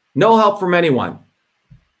lawsuits. No help from anyone,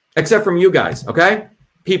 except from you guys, okay?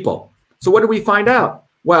 People. So what did we find out?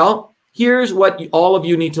 Well, here's what all of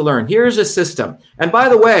you need to learn. Here's a system. And by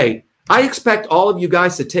the way, I expect all of you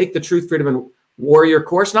guys to take the Truth, Freedom, and Warrior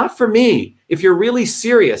course, not for me. If you're really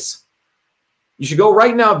serious, you should go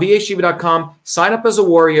right now, vashiva.com, sign up as a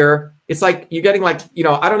warrior. It's like you're getting I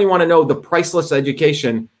don't even want to know the priceless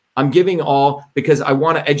education I'm giving all because I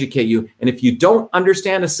want to educate you. And if you don't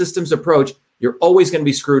understand a systems approach, you're always going to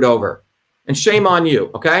be screwed over. And shame on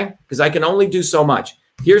you, okay? Because I can only do so much.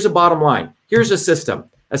 Here's a bottom line. Here's a system.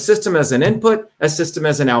 A system as an input, a system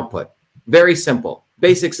as an output. Very simple.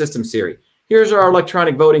 Basic system theory. Here's our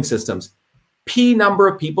electronic voting systems. P number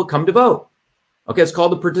of people come to vote. Okay, it's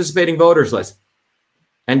called the participating voters list.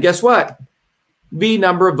 And guess what? V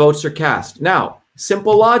number of votes are cast. Now,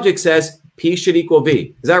 simple logic says P should equal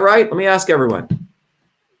V. Is that right? Let me ask everyone.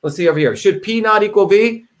 Let's see over here. Should P not equal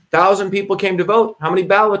V? 1,000 people came to vote. How many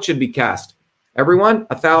ballots should be cast? Everyone?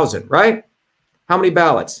 1,000, right? How many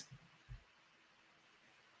ballots?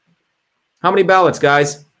 How many ballots,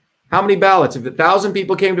 guys? How many ballots? If 1,000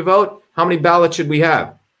 people came to vote, how many ballots should we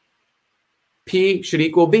have? P should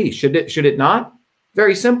equal V. Should it not?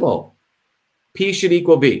 Very simple. P should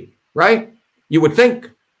equal V, right? You would think,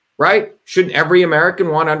 right? Shouldn't every American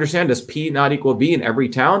want to understand, does P not equal V in every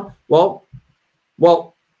town? Well,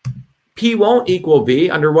 P won't equal V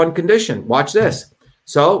under one condition. Watch this.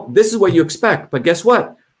 So this is what you expect. But guess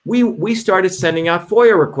what? We started sending out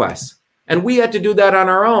FOIA requests. And we had to do that on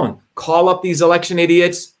our own. Call up these election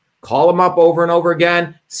idiots, call them up over and over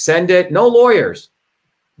again, send it. No lawyers.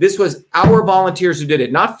 This was our volunteers who did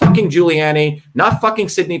it. Not fucking Giuliani, not fucking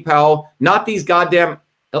Sidney Powell, not these goddamn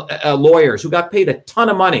lawyers who got paid a ton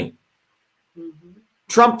of money. Mm-hmm.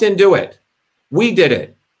 Trump didn't do it. We did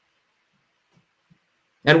it.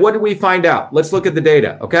 And what did we find out? Let's look at the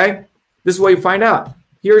data, okay? This is what you find out.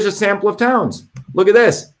 Here's a sample of towns. Look at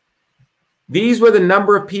this. These were the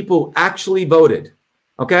number of people who actually voted,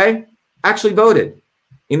 okay? Actually voted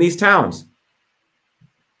in these towns.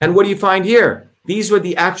 And what do you find here? These were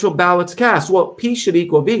the actual ballots cast. Well, P should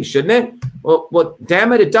equal V, shouldn't it? Well,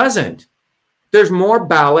 damn it, it doesn't. There's more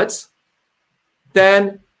ballots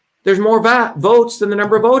than, there's more votes than the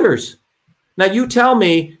number of voters. Now you tell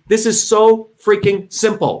me this is so freaking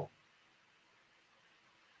simple.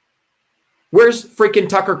 Where's freaking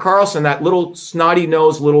Tucker Carlson, that little snotty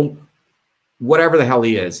nose, little whatever the hell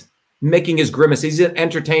he is, making his grimace? He's an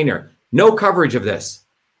entertainer. No coverage of this.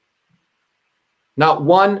 Not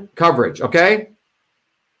one coverage, okay?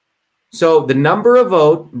 So the number of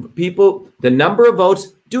the number of votes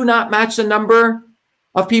do not match the number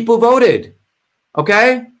of people voted,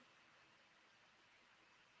 okay?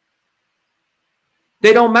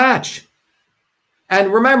 They don't match.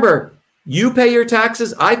 And remember, you pay your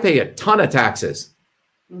taxes, I pay a ton of taxes,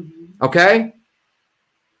 okay?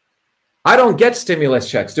 I don't get stimulus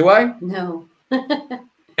checks, do I? No.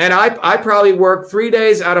 And I probably work 3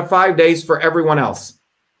 days out of 5 days for everyone else.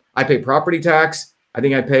 I pay property tax. I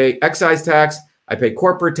think I pay excise tax. I pay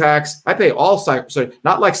corporate tax. I pay all sides. So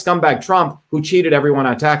not like scumbag Trump who cheated everyone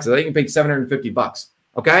on taxes. I think he paid $750.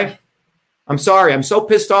 Okay. I'm sorry. I'm so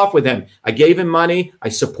pissed off with him. I gave him money. I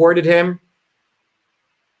supported him.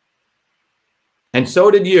 And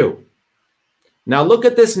so did you. Now look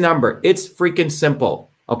at this number. It's freaking simple.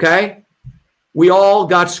 Okay. We all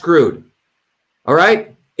got screwed. All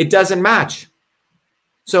right. It doesn't match.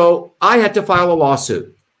 So I had to file a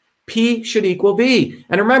lawsuit. P should equal V.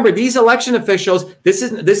 And remember, these election officials, this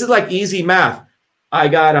is like easy math. I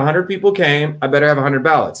got 100 people came. I better have 100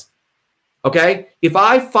 ballots. Okay. If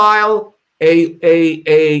I file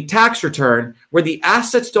a tax return where the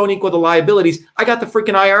assets don't equal the liabilities, I got the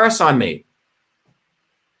freaking IRS on me.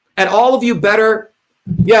 And all of you better,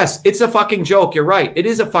 yes, it's a fucking joke. You're right. It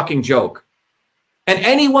is a fucking joke. And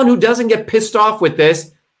anyone who doesn't get pissed off with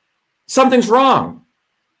this, something's wrong.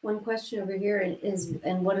 One question over here is,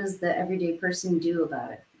 and what does the everyday person do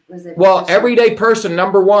about it? Well, everyday person,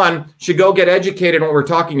 number one, should go get educated on what we're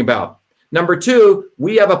talking about. Number two,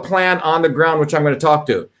 we have a plan on the ground, which I'm going to talk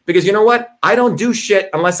to. Because you know what? I don't do shit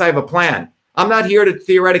unless I have a plan. I'm not here to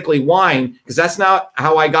theoretically whine, because that's not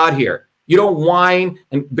how I got here. You don't whine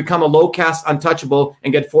and become a low caste untouchable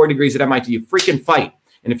and get 4 degrees at MIT. You freaking fight.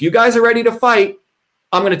 And if you guys are ready to fight,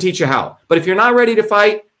 I'm going to teach you how. But if you're not ready to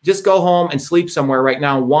fight, just go home and sleep somewhere right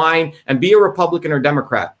now, whine, and be a Republican or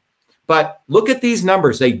Democrat. But look at these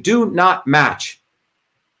numbers. They do not match.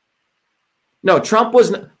 No, Trump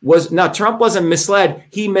wasn't misled.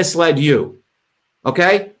 He misled you.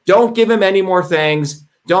 Okay? Don't give him any more things.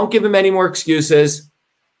 Don't give him any more excuses.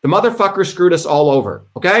 The motherfucker screwed us all over.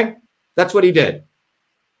 Okay? That's what he did.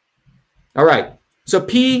 All right. So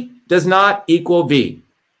P does not equal V.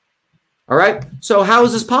 All right. So how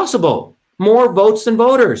is this possible? More votes than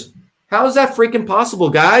voters. How is that freaking possible,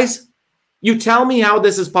 guys? You tell me how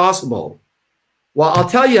this is possible. Well, I'll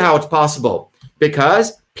tell you how it's possible.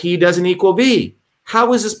 Because P doesn't equal V.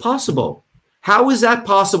 How is this possible? How is that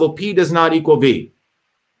possible? P does not equal V.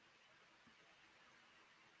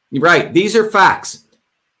 Right. These are facts.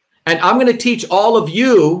 And I'm going to teach all of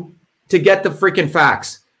you to get the freaking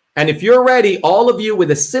facts. And if you're ready, all of you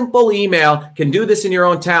with a simple email can do this in your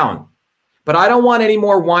own town. But I don't want any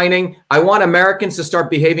more whining. I want Americans to start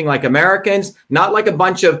behaving like Americans, not like a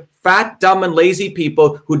bunch of fat, dumb, and lazy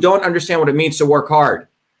people who don't understand what it means to work hard.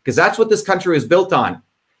 Because that's what this country is built on.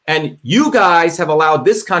 And you guys have allowed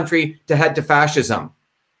this country to head to fascism.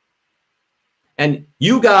 And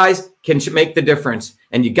you guys can make the difference.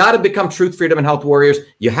 And you got to become truth, freedom, and health warriors.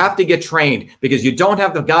 You have to get trained because you don't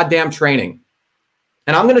have the goddamn training.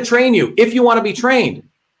 And I'm going to train you if you want to be trained.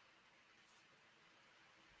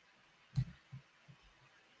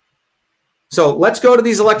 So let's go to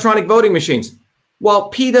these electronic voting machines. Well,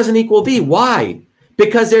 P doesn't equal V. Why?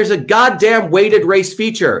 Because there's a goddamn weighted race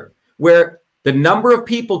feature where the number of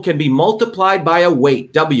people can be multiplied by a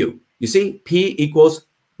weight, W. You see, P equals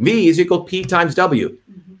V is equal P times W.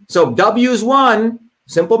 So W is 1,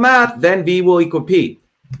 simple math, then V will equal P.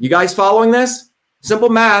 You guys following this? Simple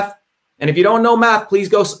math. And if you don't know math, please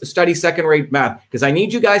go study second-rate math because I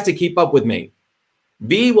need you guys to keep up with me.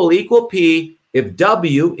 V will equal P if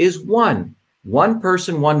W is 1. One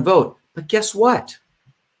person, one vote. But guess what?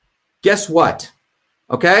 Guess what?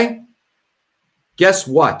 Okay? Guess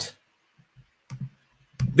what?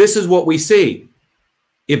 This is what we see.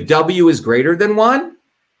 If W is greater than 1,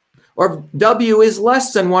 or if W is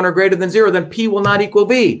less than 1 or greater than 0, then P will not equal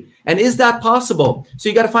V. And is that possible? So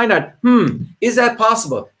you got to find out, is that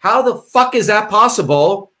possible? How the fuck is that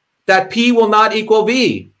possible that P will not equal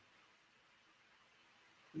V?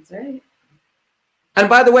 That's right. And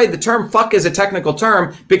by the way, the term fuck is a technical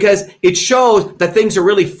term because it shows that things are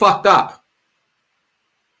really fucked up.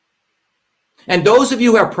 And those of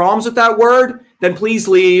you who have problems with that word, then please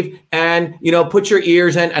leave and, put your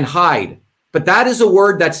ears in and hide. But that is a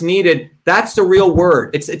word that's needed. That's the real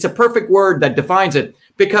word. It's a perfect word that defines it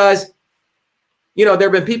because, there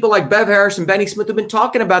have been people like Bev Harris and Benny Smith who've been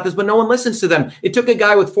talking about this, but no one listens to them. It took a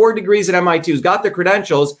guy with 4 degrees at MIT who's got the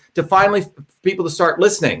credentials to finally people to start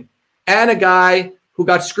listening. And a guy who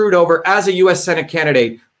got screwed over as a U.S. Senate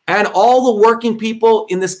candidate. And all the working people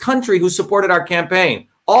in this country who supported our campaign.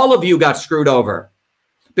 All of you got screwed over.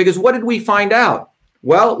 Because what did we find out?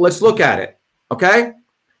 Well, let's look at it. Okay?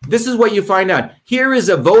 This is what you find out. Here is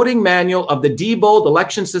a voting manual of the Diebold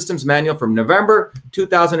Election Systems Manual from November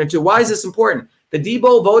 2002. Why is this important? The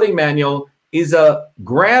Diebold Voting Manual is a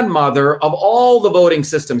grandmother of all the voting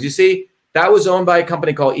systems. You see, that was owned by a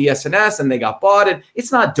company called ES&S, and they got bought.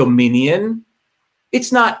 It's not Dominion.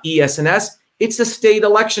 It's not ES&S. It's the state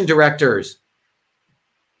election directors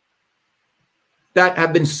that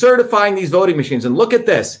have been certifying these voting machines. And look at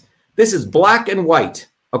this. This is black and white.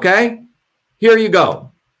 Okay? Here you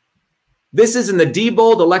go. This is in the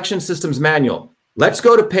Diebold Election Systems Manual. Let's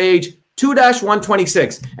go to page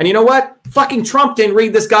 2-126. And you know what? Fucking Trump didn't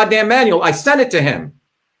read this goddamn manual. I sent it to him.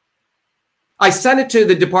 I sent it to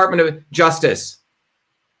the Department of Justice.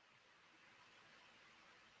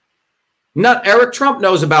 Not Eric Trump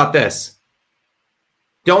knows about this.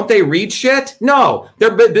 Don't they read shit? No,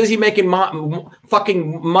 they're busy making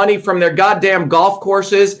fucking money from their goddamn golf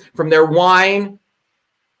courses, from their wine,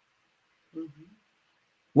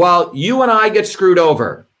 while you and I get screwed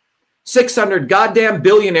over. 600 goddamn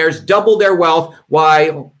billionaires double their wealth,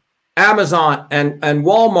 while Amazon and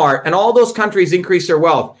Walmart and all those countries increase their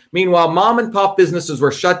wealth. Meanwhile, mom and pop businesses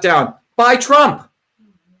were shut down by Trump.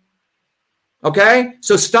 Okay?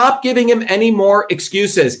 So stop giving him any more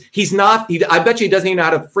excuses. He's not, I bet you he doesn't even know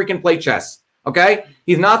how to freaking play chess. Okay?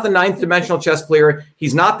 He's not the ninth dimensional chess player.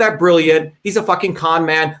 He's not that brilliant. He's a fucking con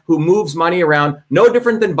man who moves money around. No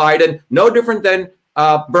different than Biden. No different than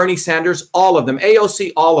Bernie Sanders. All of them.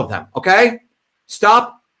 AOC, all of them. Okay?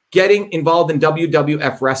 Stop getting involved in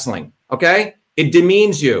WWF wrestling. Okay? It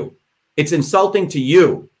demeans you. It's insulting to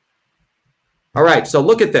you. All right. So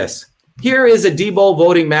look at this. Here is a Diebold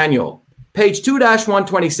voting manual. Page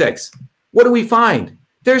 2-126. What do we find?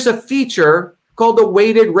 There's a feature called the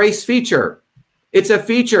weighted race feature. It's a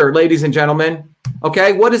feature, ladies and gentlemen.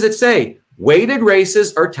 Okay, what does it say? Weighted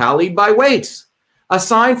races are tallied by weights,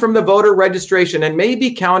 assigned from the voter registration and may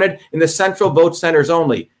be counted in the central vote centers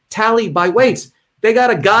only. Tallied by weights. They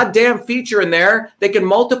got a goddamn feature in there. They can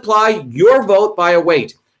multiply your vote by a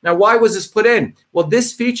weight. Now, why was this put in? Well,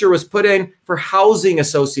 this feature was put in for housing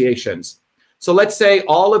associations. So let's say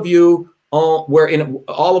all of you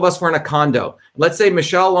all of us were in a condo. Let's say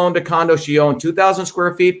Michelle owned a condo. She owned 2,000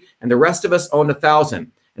 square feet and the rest of us owned 1,000.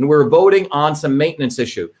 And we're voting on some maintenance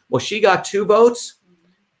issue. Well, she got 2 votes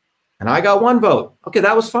and I got 1 vote. Okay,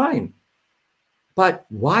 that was fine. But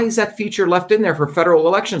why is that feature left in there for federal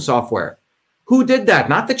election software? Who did that?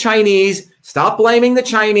 Not the Chinese. Stop blaming the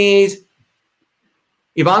Chinese.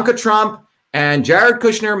 Ivanka Trump and Jared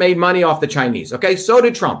Kushner made money off the Chinese. Okay, so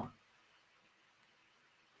did Trump.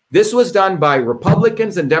 This was done by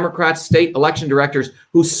Republicans and Democrats, state election directors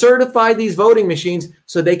who certified these voting machines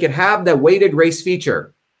so they could have the weighted race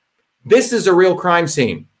feature. This is a real crime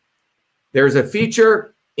scene. There's a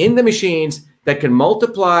feature in the machines that can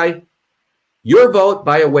multiply your vote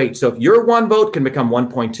by a weight. So if your 1 vote can become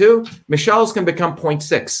 1.2, Michelle's can become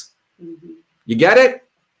 0.6. You get it?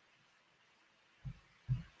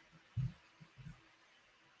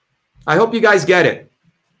 I hope you guys get it.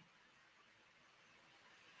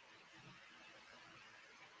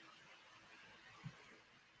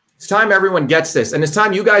 It's time everyone gets this. And it's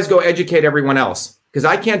time you guys go educate everyone else because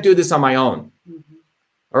I can't do this on my own.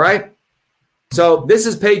 All right? So this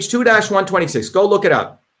is page 2-126. Go look it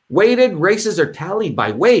up. Weighted races are tallied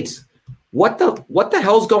by weights. What the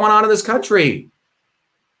hell's going on in this country?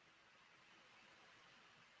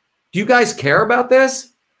 Do you guys care about this?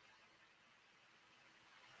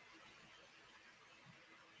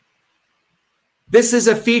 This is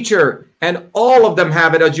a feature, and all of them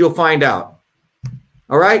have it, as you'll find out.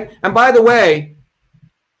 All right? And by the way,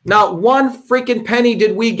 not 1 freaking penny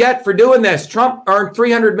did we get for doing this. Trump earned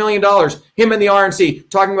 $300 million, him and the RNC,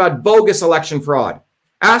 talking about bogus election fraud.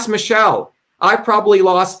 Ask Michelle. I probably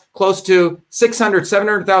lost close to 600,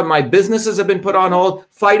 700,000. My businesses have been put on hold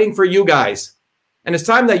fighting for you guys. And it's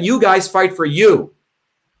time that you guys fight for you.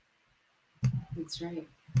 That's right.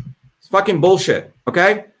 It's fucking bullshit.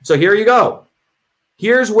 Okay? So here you go.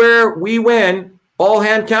 Here's where we win. All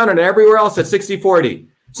hand counted and everywhere else at 60-40.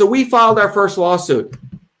 So we filed our first lawsuit.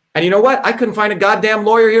 And you know what? I couldn't find a goddamn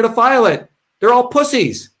lawyer here to file it. They're all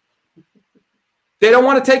pussies. They don't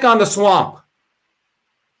want to take on the swamp.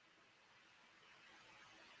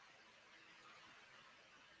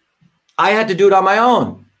 I had to do it on my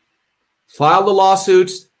own. File the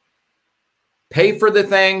lawsuits, pay for the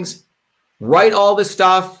things, write all the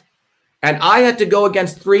stuff. And I had to go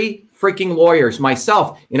against 3 freaking lawyers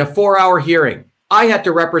myself in a 4-hour hearing. I had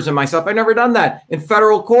to represent myself. I've never done that in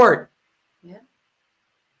federal court. Yeah.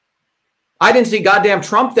 I didn't see goddamn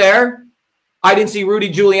Trump there. I didn't see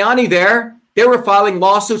Rudy Giuliani there. They were filing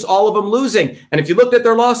lawsuits, all of them losing. And if you looked at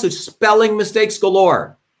their lawsuits, spelling mistakes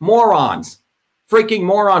galore. Morons. Freaking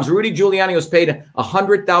morons. Rudy Giuliani was paid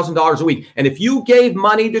 $100,000 a week. And if you gave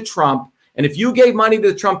money to Trump, and if you gave money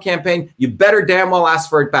to the Trump campaign, you better damn well ask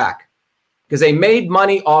for it back. Because they made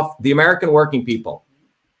money off the American working people.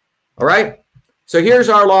 All right? So here's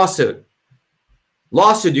our lawsuit.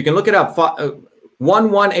 Lawsuit, you can look it up,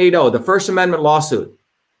 1180, the First Amendment lawsuit.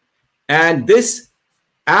 And this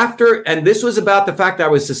and this was about the fact that I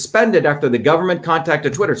was suspended after the government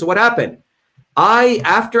contacted Twitter. So what happened?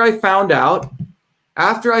 After I found out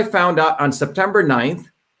on September 9th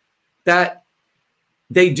that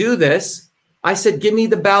they do this, I said, give me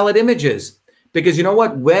the ballot images. Because you know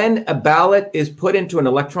what? When a ballot is put into an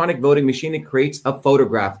electronic voting machine, it creates a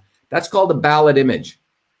photograph. That's called a ballot image.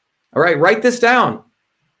 All right, write this down.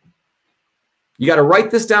 You got to write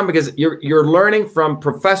this down because you're learning from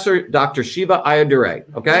Professor Dr. Shiva Ayyadurai,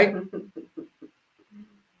 okay?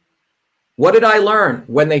 What did I learn?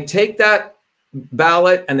 When they take that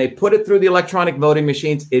ballot and they put it through the electronic voting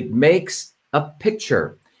machines, it makes a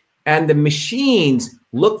picture. And the machines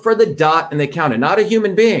look for the dot and they count it, not a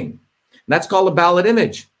human being. And that's called a ballot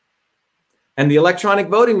image. And the electronic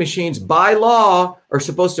voting machines, by law, are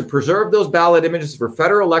supposed to preserve those ballot images for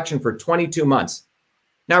federal election for 22 months.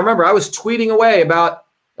 Now, remember, I was tweeting away about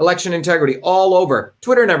election integrity all over.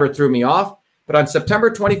 Twitter never threw me off. But on September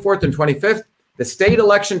 24th and 25th, the state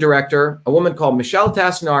election director, a woman called Michelle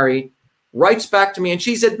Tasnari, writes back to me, and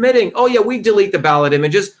she's admitting, oh, yeah, we delete the ballot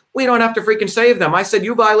images. We don't have to freaking save them. I said,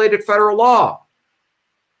 you violated federal law.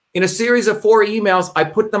 In a series of 4 emails, I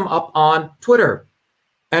put them up on Twitter.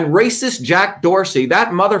 And racist Jack Dorsey, that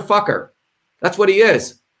motherfucker, that's what he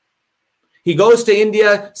is. He goes to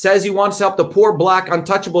India, says he wants to help the poor black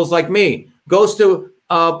untouchables like me, goes to,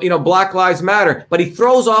 Black Lives Matter, but he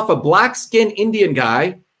throws off a black-skinned Indian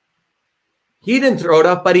guy. He didn't throw it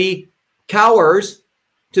up, but he cowers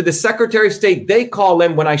to the Secretary of State. They call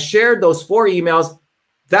him when I shared those 4 emails.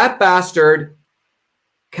 That bastard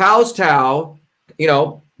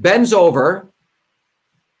bends over,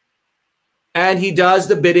 and he does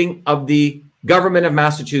the bidding of the government of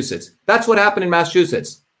Massachusetts. That's what happened in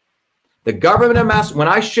Massachusetts. The government of Massachusetts, when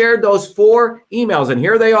I shared those 4 emails, and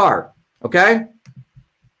here they are, okay?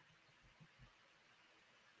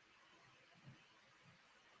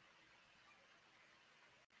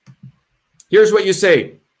 Here's what you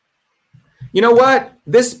say. You know what?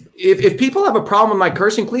 If people have a problem with my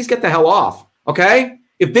cursing, please get the hell off, okay?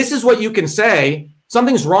 If this is what you can say,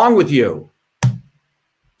 something's wrong with you.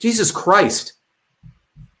 Jesus Christ.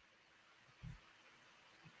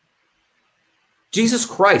 Jesus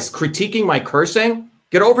Christ, critiquing my cursing?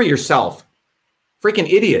 Get over yourself.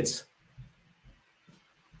 Freaking idiots.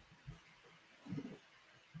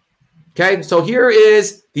 Okay, so here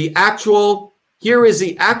is the actual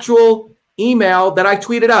email that I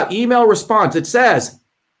tweeted out, email response. It says,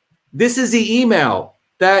 this is the email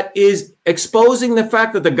that is exposing the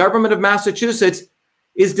fact that the government of Massachusetts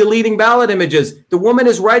is deleting ballot images. The woman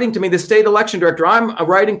is writing to me, the state election director. I'm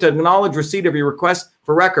writing to acknowledge receipt of your request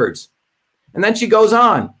for records. And then she goes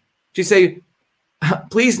on. She say,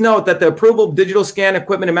 please note that the approval of digital scan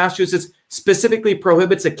equipment in Massachusetts specifically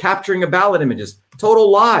prohibits the capturing of ballot images.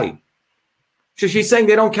 Total lie. So she's saying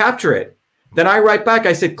they don't capture it. Then I write back,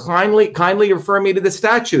 I said, kindly refer me to the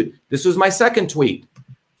statute. This was my second tweet.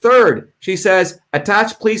 Third, she says,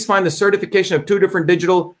 attached, please find the certification of 2 different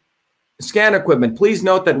digital scan equipment. Please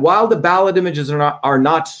note that while the ballot images are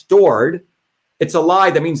not stored, it's a lie.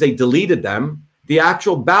 That means they deleted them. The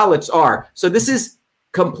actual ballots are. So this is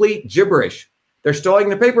complete gibberish. They're storing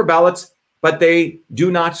the paper ballots, but they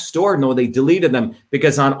do not store. No, they deleted them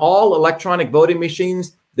because on all electronic voting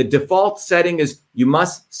machines, the default setting is you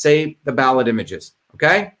must save the ballot images.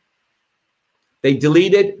 Okay? They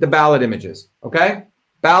deleted the ballot images. Okay?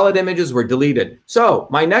 Ballot images were deleted. So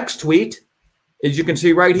my next tweet, as you can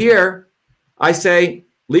see right here, I say,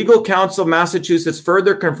 legal counsel Massachusetts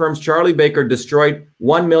further confirms Charlie Baker destroyed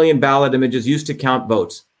 1 million ballot images used to count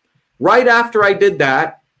votes. Right after I did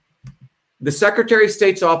that, the Secretary of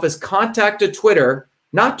State's office contacted Twitter,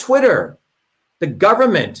 not Twitter, the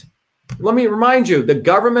government. Let me remind you, the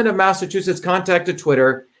government of Massachusetts contacted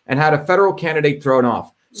Twitter and had a federal candidate thrown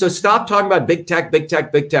off. So stop talking about big tech, big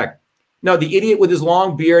tech, big tech. No, the idiot with his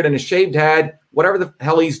long beard and a shaved head, whatever the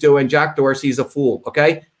hell he's doing, Jack Dorsey, he's a fool,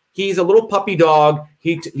 okay? He's a little puppy dog.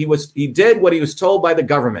 He did what he was told by the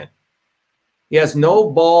government. He has no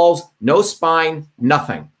balls, no spine,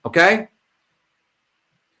 nothing, okay?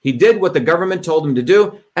 He did what the government told him to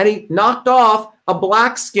do, and he knocked off a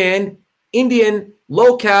black-skinned Indian,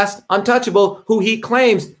 low-caste, untouchable, who he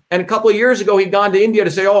claims, and a couple of years ago, he'd gone to India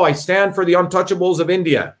to say, oh, I stand for the untouchables of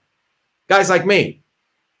India. Guys like me.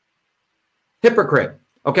 Hypocrite,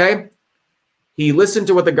 okay? He listened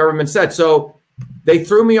to what the government said. So they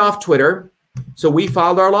threw me off Twitter. So we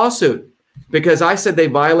filed our lawsuit because I said they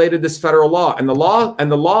violated this federal law. And the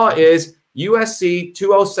law is USC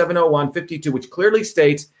 2070152, which clearly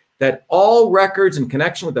states that all records in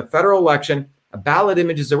connection with the federal election, a ballot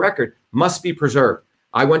image is a record, must be preserved.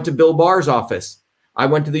 I went to Bill Barr's office. I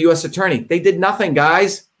went to the U.S. attorney. They did nothing,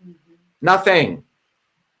 guys. Nothing.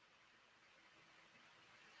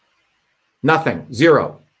 Nothing.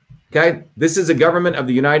 Zero. Okay? This is a government of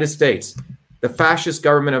the United States, the fascist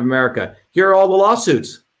government of America. Here are all the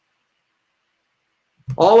lawsuits.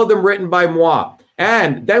 All of them written by moi.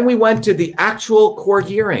 And then we went to the actual court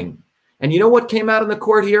hearing. And you know what came out in the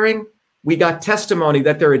court hearing? We got testimony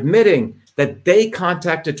that they're admitting that they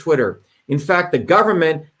contacted Twitter. In fact, the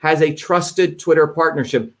government has a trusted Twitter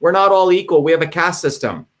partnership. We're not all equal. We have a caste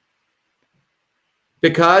system.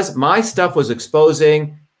 Because my stuff was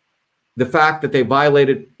exposing the fact that they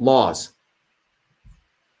violated laws.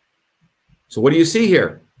 So what do you see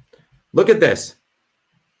here? Look at this.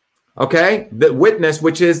 Okay, the witness,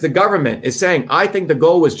 which is the government, is saying, I think the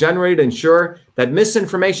goal was generated to ensure that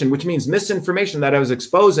misinformation, which means misinformation that I was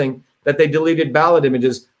exposing, that they deleted ballot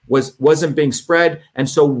images, wasn't being spread. And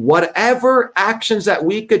so whatever actions that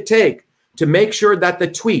we could take to make sure that the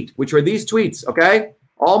tweet, which were these tweets, okay,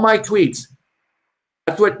 all my tweets,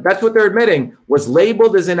 that's what they're admitting, was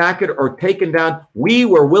labeled as inaccurate or taken down. We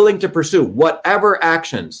were willing to pursue whatever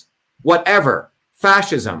actions, whatever,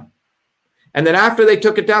 fascism. And then after they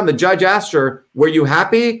took it down, the judge asked her, were you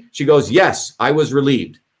happy? She goes, yes, I was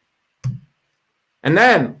relieved. And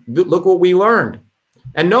then look what we learned.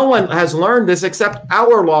 And no one has learned this except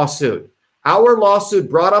our lawsuit. Our lawsuit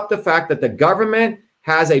brought up the fact that the government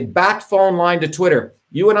has a back phone line to Twitter.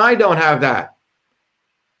 You and I don't have that.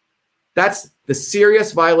 That's the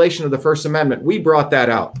serious violation of the First Amendment. We brought that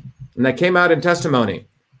out, and that came out in testimony.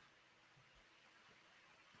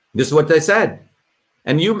 This is what they said.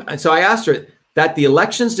 And so I asked her that the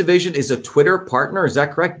Elections Division is a Twitter partner. Is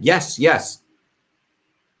that correct? Yes, yes.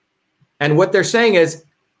 And what they're saying is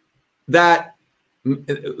that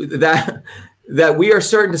we are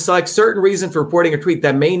certain to select certain reason for reporting a tweet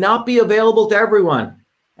that may not be available to everyone.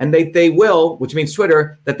 And they will, which means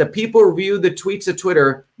Twitter, that the people who review the tweets of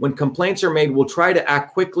Twitter when complaints are made will try to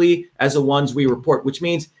act quickly as the ones we report, which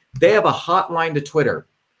means they have a hotline to Twitter.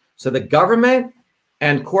 So the government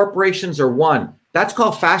and corporations are one. That's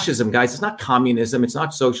called fascism, guys. It's not communism. It's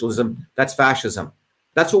not socialism. That's fascism.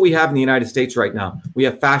 That's what we have in the United States right now. We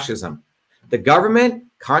have fascism. The government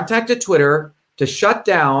contacted Twitter to shut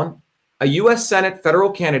down a U.S. Senate federal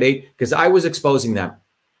candidate because I was exposing them.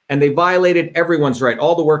 And they violated everyone's right,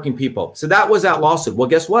 all the working people. So that was that lawsuit. Well,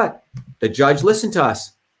 guess what? The judge listened to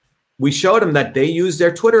us. We showed him that they used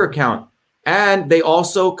their Twitter account. And they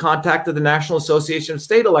also contacted the National Association of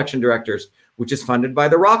State Election Directors, which is funded by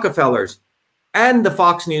the Rockefellers and the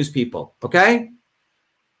Fox News people, okay?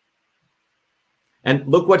 And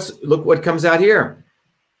look what comes out here.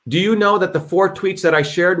 Do you know that the 4 tweets that I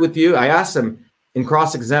shared with you, I asked them in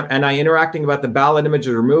cross-exam, and I interacting about the ballot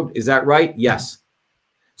images removed, is that right? Yes.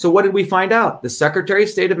 So what did we find out? The Secretary of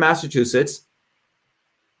State of Massachusetts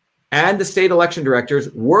and the state election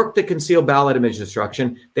directors worked to conceal ballot image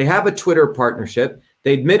destruction. They have a Twitter partnership.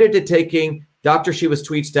 They admitted to taking Dr. Shiva's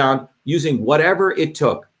tweets down using whatever it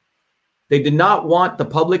took. They did not want the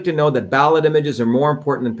public to know that ballot images are more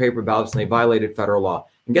important than paper ballots, and they violated federal law.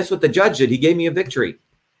 And guess what the judge did? He gave me a victory.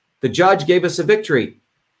 The judge gave us a victory.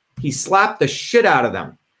 He slapped the shit out of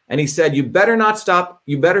them. And he said, you better not stop.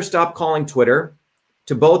 You better stop calling Twitter,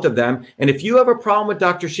 to both of them. And if you have a problem with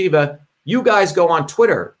Dr. Shiva, you guys go on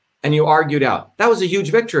Twitter and you argued out. That was a huge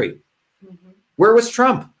victory. Mm-hmm. Where was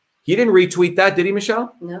Trump? He didn't retweet that, did he,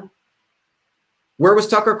 Michelle? No. Where was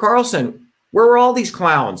Tucker Carlson? Where were all these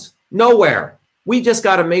clowns? Nowhere. We just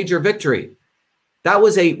got a major victory. That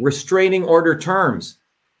was a restraining order terms.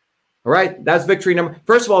 All right, that's victory number.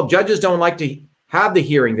 First of all, judges don't like to have the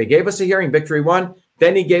hearing. They gave us a hearing, victory 1.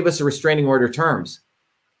 Then he gave us a restraining order terms.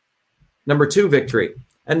 Number 2 victory.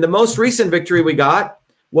 And the most recent victory we got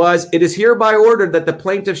was, it is hereby ordered that the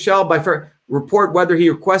plaintiff shall report whether he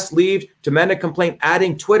requests leave to amend a complaint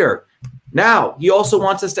adding Twitter. Now, he also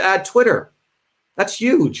wants us to add Twitter. That's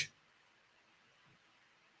huge.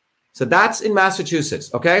 So that's in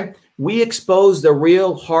Massachusetts, okay? We expose the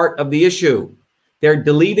real heart of the issue. They're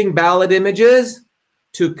deleting ballot images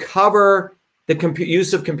to cover the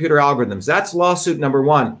use of computer algorithms. That's lawsuit number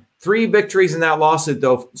 1. 3 victories in that lawsuit,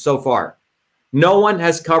 though, so far. No one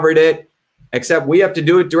has covered it, except we have to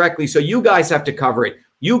do it directly. So you guys have to cover it.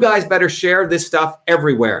 You guys better share this stuff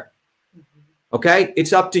everywhere. Okay?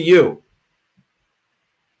 It's up to you.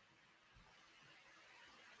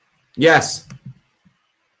 Yes.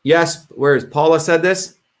 Yes. Where is Paula said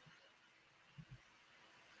this?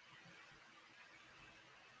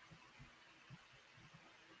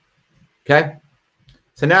 Okay.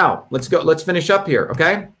 So now let's go. Let's finish up here.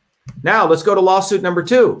 Okay. Now let's go to lawsuit number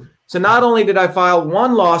 2. So not only did I file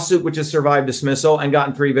 1 lawsuit, which has survived dismissal and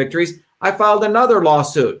gotten 3 victories, I filed another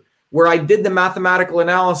lawsuit where I did the mathematical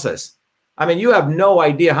analysis. I mean, you have no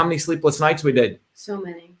idea how many sleepless nights we did. So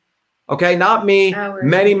many. Okay, not me, Hours,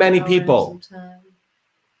 many hours people. of time.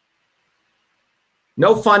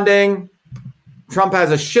 No funding. Trump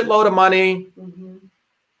has a shitload of money. Mhm.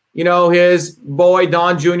 You know, his boy,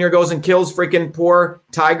 Don Jr., goes and kills freaking poor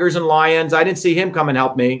tigers and lions. I didn't see him come and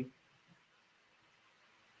help me.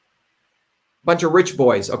 Bunch of rich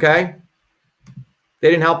boys, okay? They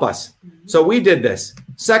didn't help us. So we did this.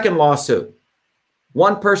 Second lawsuit.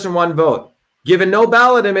 One person, one vote. Given no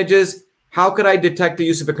ballot images, how could I detect the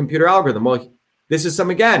use of a computer algorithm? Well, this is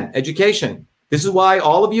again, education. This is why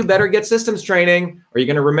all of you better get systems training or you're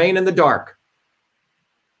going to remain in the dark.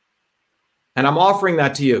 And I'm offering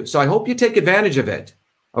that to you. So I hope you take advantage of it,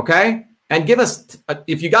 okay? And give us,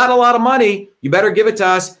 if you got a lot of money, you better give it to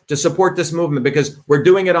us to support this movement because we're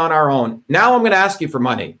doing it on our own. Now I'm going to ask you for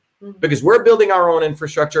money because we're building our own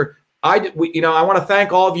infrastructure. I want to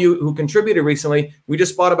thank all of you who contributed recently. We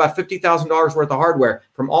just bought about $50,000 worth of hardware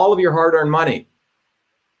from all of your hard-earned money.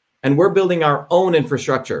 And we're building our own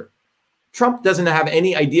infrastructure. Trump doesn't have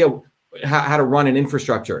any idea how to run an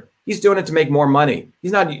infrastructure. He's doing it to make more money.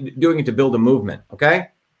 He's not doing it to build a movement, okay?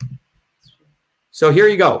 So here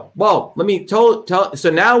you go. Well, let me tell.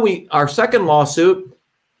 So now our second lawsuit,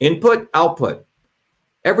 input, output.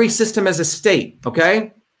 Every system has a state,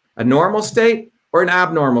 okay? A normal state or an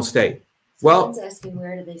abnormal state. Someone's asking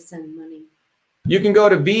where do they send money? You can go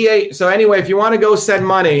to VA. So anyway, if you want to go send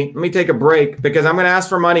money, let me take a break because I'm going to ask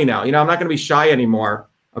for money now. You know, I'm not going to be shy anymore,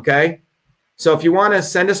 okay? So if you want to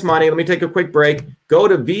send us money, let me take a quick break. Go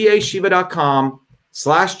to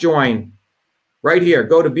vashiva.com/join. Right here.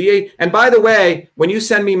 Go to VA. And by the way, when you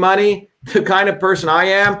send me money, the kind of person I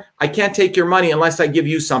am, I can't take your money unless I give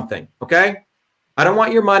you something. Okay? I don't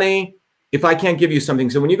want your money if I can't give you something.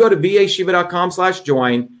 So when you go to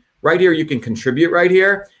vashiva.com/join, right here, you can contribute right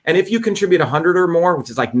here. And if you contribute 100 or more,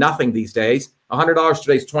 which is like nothing these days, $100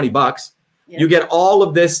 today is $20. Yeah. You get all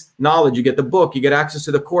of this knowledge. You get the book. You get access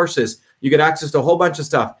to the courses. You get access to a whole bunch of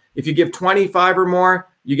stuff. If you give 25 or more,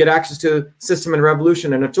 you get access to System and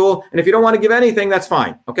Revolution and a tool. And if you don't want to give anything, that's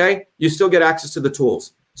fine. Okay? You still get access to the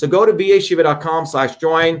tools. So go to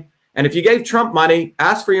vashiva.com/join. And if you gave Trump money,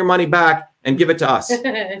 ask for your money back and give it to us.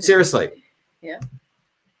 Seriously. Yeah.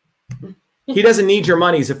 He doesn't need your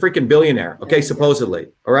money. He's a freaking billionaire. Okay, supposedly.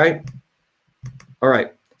 All right. All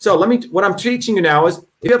right. So what I'm teaching you now is if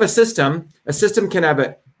you have a system can have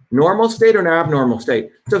a normal state or an abnormal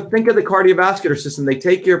state. So think of the cardiovascular system. They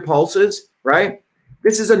take your pulses, right?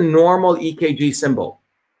 This is a normal EKG symbol.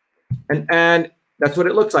 And that's what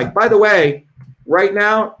it looks like. By the way, right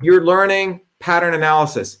now you're learning pattern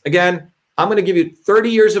analysis. Again, I'm going to give you 30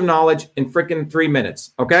 years of knowledge in freaking 3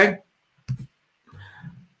 minutes. Okay.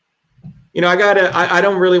 You know, I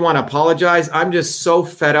don't really want to apologize. I'm just so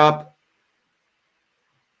fed up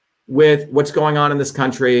with what's going on in this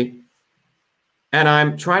country. And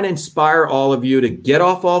I'm trying to inspire all of you to get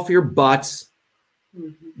off your butts,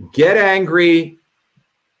 get angry.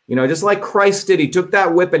 You know, just like Christ did, he took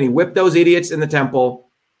that whip and he whipped those idiots in the temple.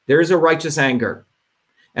 There is a righteous anger.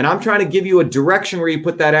 And I'm trying to give you a direction where you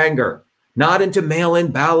put that anger, not into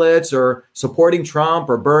mail-in ballots or supporting Trump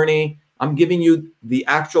or Bernie. I'm giving you the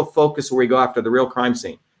actual focus where we go after the real crime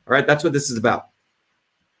scene. All right, that's what this is about.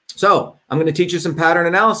 So I'm going to teach you some pattern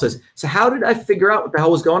analysis. So how did I figure out what the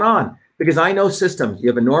hell was going on? Because I know systems. You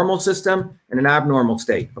have a normal system and an abnormal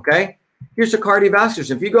state, okay? Here's the cardiovascular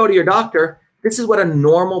system. If you go to your doctor, this is what a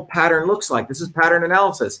normal pattern looks like. This is pattern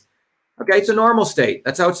analysis. Okay, it's a normal state.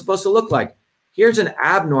 That's how it's supposed to look like. Here's an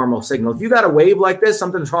abnormal signal. If you got a wave like this,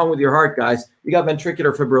 something's wrong with your heart, guys. You got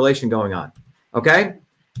ventricular fibrillation going on, okay?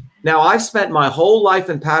 Now, I've spent my whole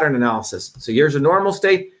life in pattern analysis. So here's a normal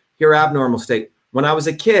state, here abnormal state. When I was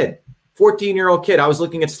a kid, 14-year-old kid, I was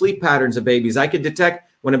looking at sleep patterns of babies. I could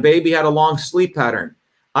detect when a baby had a long sleep pattern.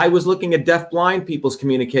 I was looking at deaf-blind people's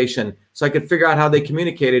communication so I could figure out how they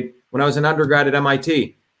communicated when I was an undergrad at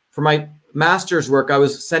MIT. For my master's work, I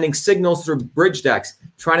was sending signals through bridge decks,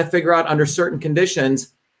 trying to figure out under certain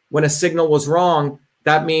conditions when a signal was wrong,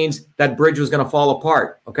 that means that bridge was going to fall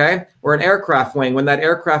apart, okay? Or an aircraft wing, when that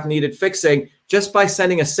aircraft needed fixing just by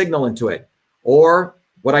sending a signal into it. Or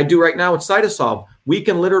what I do right now with Cytosolve, we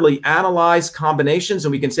can literally analyze combinations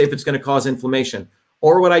and we can say if it's going to cause inflammation.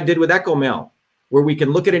 Or what I did with EchoMail, where we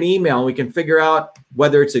can look at an email and we can figure out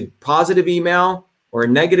whether it's a positive email or a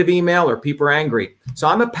negative email or people are angry. So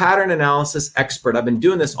I'm a pattern analysis expert. I've been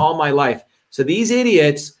doing this all my life. So these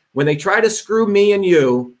idiots, when they try to screw me and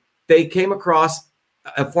you, they came across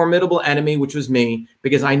a formidable enemy, which was me,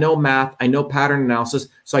 because I know math, I know pattern analysis.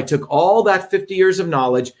 So I took all that 50 years of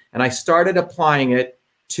knowledge and I started applying it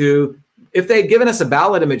to if they had given us a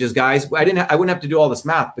ballot images, guys, I wouldn't have to do all this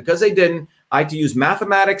math. Because they didn't, I had to use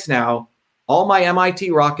mathematics now, all my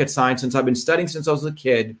MIT rocket science, since I've been studying since I was a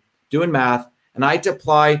kid, doing math, and I had to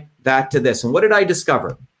apply that to this. And what did I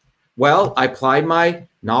discover? Well, I applied my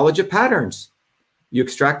knowledge of patterns. You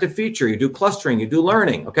extract a feature, you do clustering, you do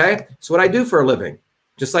learning, okay? So what I do for a living,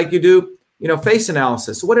 just like you do, face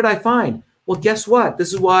analysis. So what did I find? Well, guess what?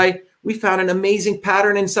 This is why we found an amazing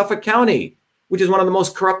pattern in Suffolk County, which is one of the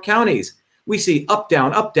most corrupt counties. We see up,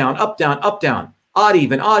 down, up, down, up, down, up, down, odd,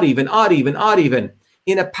 even, odd, even, odd, even, odd, even,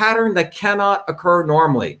 in a pattern that cannot occur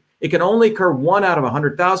normally. It can only occur 1 out of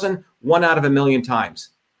 100,000, 1 out of 1,000,000 times.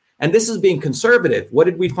 And this is being conservative. What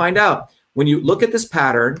did we find out? When you look at this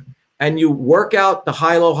pattern and you work out the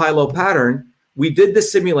high, low pattern, we did the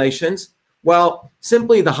simulations. Well,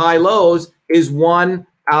 simply the high lows is 1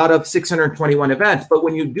 out of 621 events. But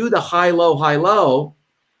when you do the high, low,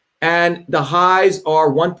 and the highs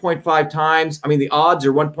are 1.5 times, the odds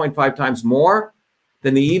are 1.5 times more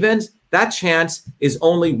than the evens, that chance is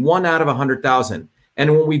only 1 out of 100,000.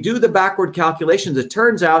 And when we do the backward calculations, it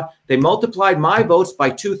turns out they multiplied my votes by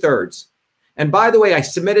 2/3. And by the way, I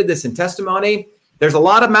submitted this in testimony. There's a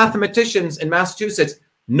lot of mathematicians in Massachusetts.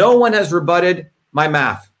 No one has rebutted my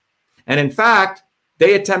math. And in fact,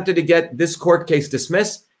 they attempted to get this court case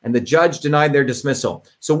dismissed, and the judge denied their dismissal.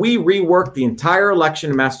 So we reworked the entire election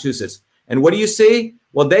in Massachusetts. And what do you see?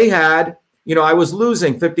 Well, they had, I was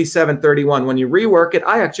losing 57-31. When you rework it,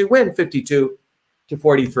 I actually win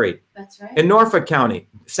 52-43. That's right. In Norfolk County,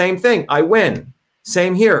 same thing. I win.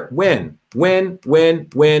 Same here. Win.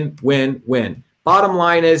 Bottom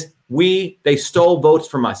line is they stole votes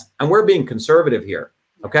from us, and we're being conservative here.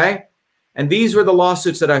 Okay. And these were the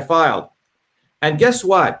lawsuits that I filed. And guess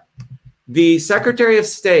what? The Secretary of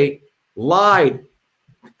State lied,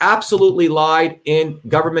 absolutely lied in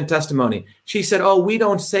government testimony. She said, oh, we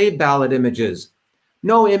don't save ballot images.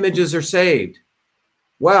 No images are saved.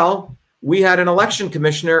 Well, we had an election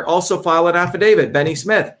commissioner also file an affidavit, Benny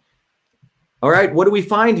Smith. All right, what do we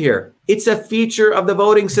find here? It's a feature of the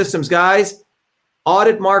voting systems, guys.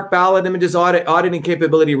 Audit mark ballot images auditing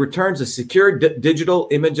capability returns a secure digital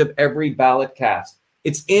image of every ballot cast.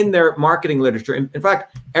 It's in their marketing literature. In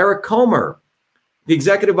fact, Eric Comer, the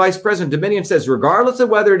executive vice president, Dominion, says, regardless of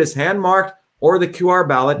whether it is hand marked or the QR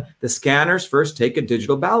ballot, the scanners first take a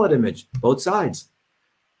digital ballot image, both sides.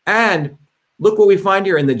 And look what we find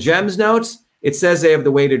here in the GEMS notes. It says they have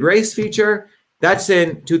the weighted race feature. That's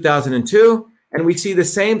in 2002. And we see the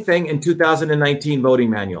same thing in 2019 voting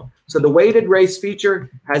manual. So the weighted race feature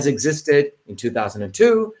has existed in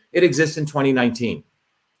 2002. It exists in 2019,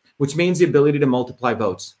 which means the ability to multiply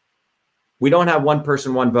votes. We don't have one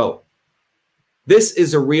person, one vote. This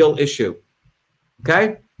is a real issue.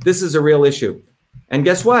 Okay? This is a real issue. And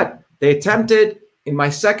guess what? They attempted in my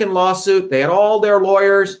second lawsuit, they had all their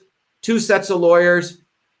lawyers, 2 sets of lawyers,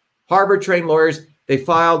 Harvard-trained lawyers. They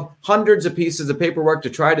filed hundreds of pieces of paperwork to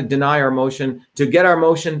try to deny our motion, to get our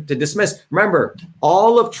motion to dismiss. Remember,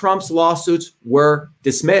 all of Trump's lawsuits were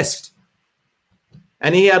dismissed.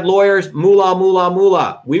 And he had lawyers,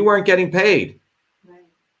 moolah. We weren't getting paid. Right.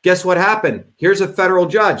 Guess what happened? Here's a federal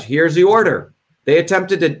judge. Here's the order. They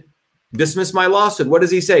attempted to dismiss my lawsuit. What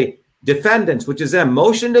does he say? Defendants, which is them,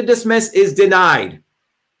 motion to dismiss is denied.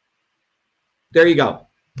 There you go.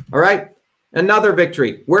 All right. Another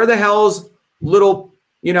victory. Where the hell's little,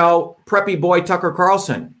 preppy boy Tucker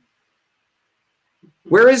Carlson?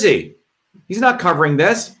 Where is he? He's not covering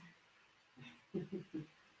this.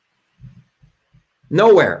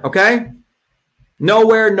 Nowhere, okay?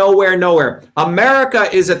 Nowhere.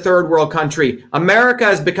 America is a third world country. America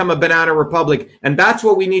has become a banana republic, and that's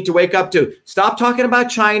what we need to wake up to. Stop talking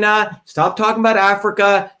about China. Stop talking about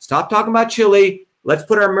Africa. Stop talking about Chile. Let's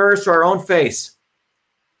put our mirrors to our own face.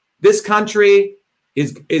 This country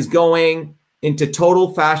is going into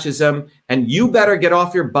total fascism, and you better get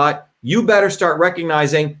off your butt. You better start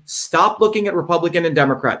recognizing, stop looking at Republican and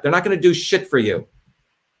Democrat. They're not going to do shit for you.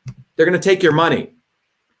 They're going to take your money.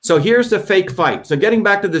 So here's the fake fight. So getting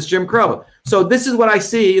back to this Jim Crow. So this is what I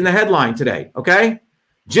see in the headline today, okay?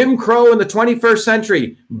 Jim Crow in the 21st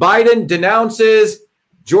century. Biden denounces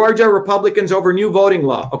Georgia Republicans over new voting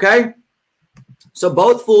law, okay? So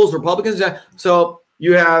both fools, Republicans. So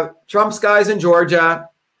you have Trump's guys in Georgia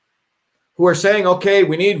who are saying, okay,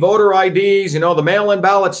 we need voter IDs. The mail-in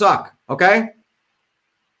ballots suck, okay?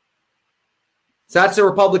 So that's the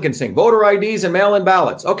Republicans thing. Voter IDs and mail-in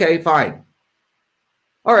ballots. Okay, fine.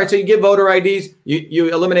 All right, so you give voter IDs,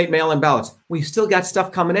 you eliminate mail-in ballots. Well, you still got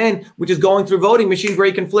stuff coming in, which is going through voting machines where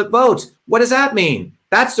you can flip votes. What does that mean?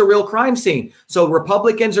 That's the real crime scene. So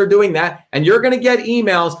Republicans are doing that, and you're going to get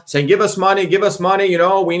emails saying, give us money, you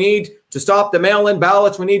know, we need to stop the mail-in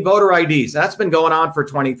ballots, we need voter IDs. That's been going on for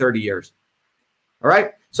 20, 30 years. All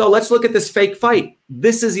right, so let's look at this fake fight.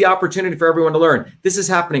 This is the opportunity for everyone to learn. This is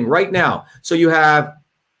happening right now. So you have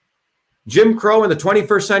Jim Crow in the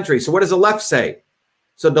 21st century. So what does the left say?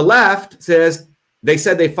 So the left says, they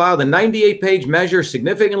said they filed a 98-page measure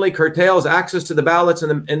significantly curtails access to the ballots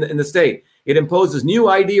in the state. It imposes new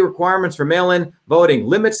ID requirements for mail-in voting,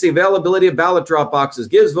 limits the availability of ballot drop boxes,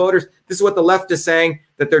 gives voters, this is what the left is saying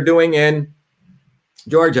that they're doing in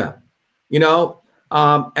Georgia, you know,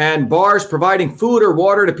 and bars providing food or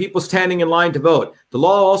water to people standing in line to vote. The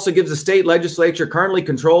law also gives the state legislature currently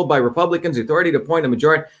controlled by Republicans the authority to appoint a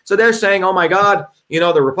majority. So they're saying, oh my God, you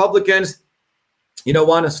know, the Republicans, you know,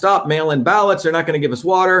 want to stop mail-in ballots. They're not going to give us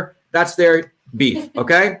water. That's their beef,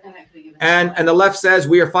 okay? And the left says,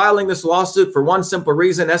 we are filing this lawsuit for one simple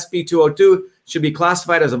reason. SB 202 should be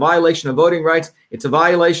classified as a violation of voting rights. It's a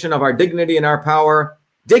violation of our dignity and our power.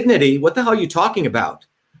 Dignity? What the hell are you talking about?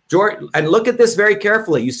 And look at this very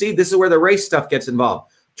carefully. You see, this is where the race stuff gets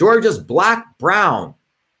involved. Georgia's black, brown,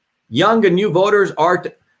 young and new voters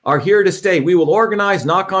are here to stay. We will organize,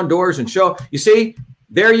 knock on doors, and show. You see,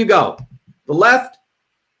 there you go. The left,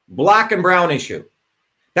 black and brown issue.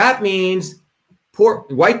 That means poor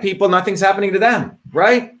white people, nothing's happening to them,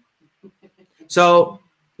 right? So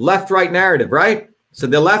left-right narrative, right? So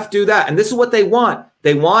the left do that. And this is what they want.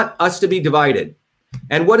 They want us to be divided.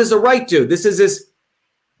 And what does the right do? This is this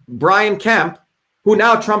Brian Kemp, who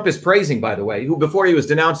now Trump is praising, by the way, who before he was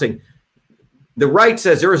denouncing. The right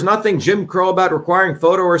says there is nothing Jim Crow about requiring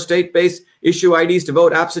photo or state-based issue IDs to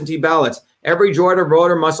vote absentee ballots. Every Georgia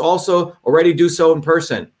voter must also already do so in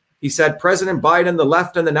person. He said President Biden, the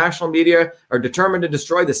left, and the national media are determined to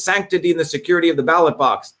destroy the sanctity and the security of the ballot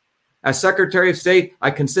box. As Secretary of State, I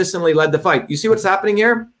consistently led the fight. You see what's happening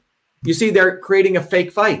here? You see they're creating a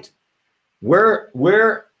fake fight.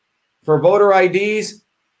 We're for voter IDs,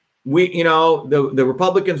 the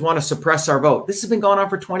Republicans want to suppress our vote. This has been going on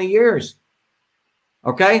for 20 years.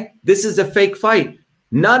 Okay? This is a fake fight.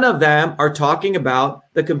 None of them are talking about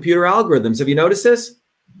the computer algorithms. Have you noticed this?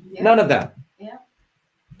 Yeah. None of them. Yeah.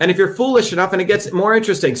 And if you're foolish enough, and it gets more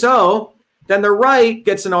interesting. So then the right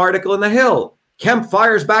gets an article in The Hill. Kemp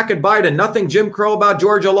fires back at Biden. Nothing Jim Crow about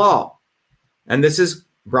Georgia law. And this is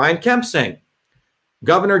Brian Kemp saying.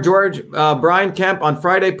 Governor Brian Kemp on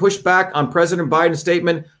Friday pushed back on President Biden's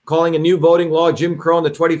statement calling a new voting law Jim Crow in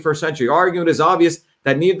the 21st century, arguing it is obvious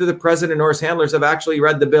that neither the president nor his handlers have actually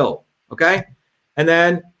read the bill. Okay? And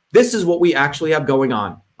then this is what we actually have going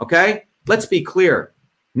on. Okay? Let's be clear.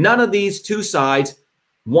 None of these two sides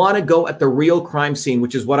want to go at the real crime scene,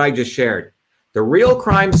 which is what I just shared. The real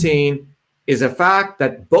crime scene is a fact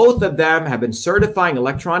that both of them have been certifying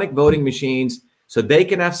electronic voting machines so they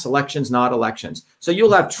can have selections, not elections. So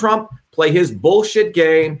you'll have Trump play his bullshit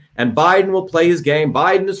game and Biden will play his game.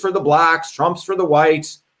 Biden is for the blacks, Trump's for the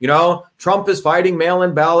whites. You know, Trump is fighting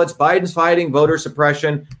mail-in ballots, Biden's fighting voter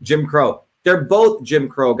suppression, Jim Crow. They're both Jim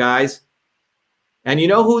Crow guys. And you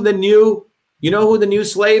know who the new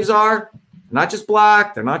slaves are? They're not just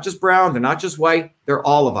black, they're not just brown, they're not just white, they're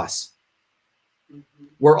all of us.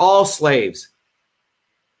 We're all slaves.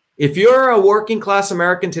 If you're a working class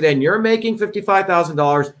American today and you're making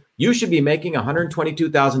 $55,000, you should be making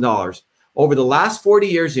 $122,000. Over the last 40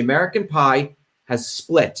 years, the American pie has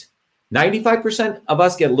split. 95% of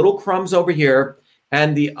us get little crumbs over here,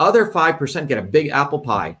 and the other 5% get a big apple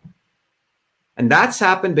pie. And that's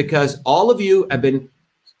happened because all of you have been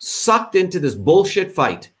sucked into this bullshit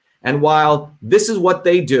fight. And while this is what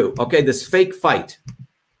they do, okay, this fake fight,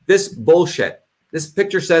 this bullshit, this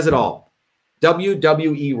picture says it all.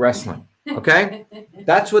 WWE wrestling, okay?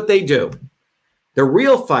 That's what they do. The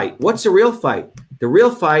real fight, what's the real fight? The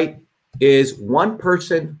real fight is one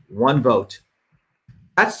person, one vote.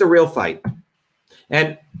 That's the real fight.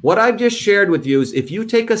 And what I've just shared with you is if you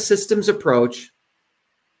take a systems approach,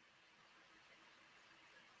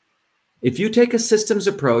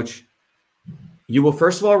 you will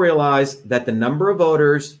first of all realize that the number of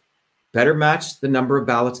voters better match the number of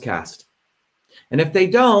ballots cast. And if they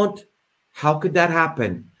don't, how could that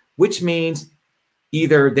happen? Which means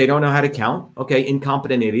either they don't know how to count, okay,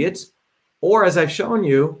 incompetent idiots, or as I've shown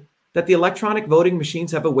you, that the electronic voting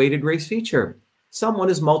machines have a weighted race feature. Someone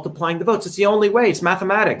is multiplying the votes. It's the only way. It's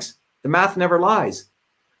mathematics. The math never lies.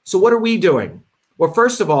 So what are we doing? Well,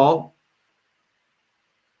 first of all,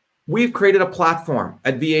 we've created a platform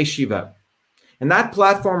at VA Shiva. And that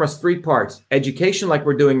platform has 3 parts: education, like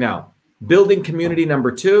we're doing now, building community,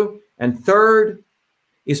 number 2, and third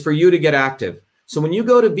is for you to get active. So when you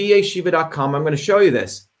go to vashiva.com, I'm going to show you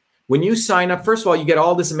this. When you sign up, first of all, you get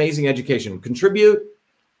all this amazing education. Contribute.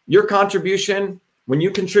 Your contribution, when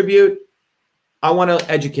you contribute, I want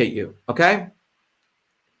to educate you, okay?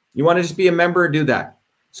 You want to just be a member, do that.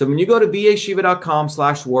 So when you go to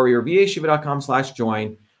vashiva.com/warrior,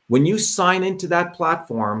 vashiva.com/join, when you sign into that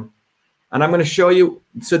platform, and I'm going to show you,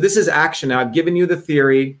 so this is action. Now, I've given you the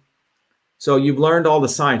theory. So you've learned all the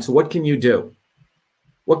science. So what can you do?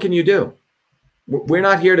 What can you do? We're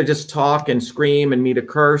not here to just talk and scream and me to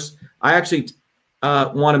curse. I actually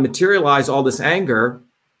want to materialize all this anger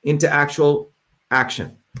into actual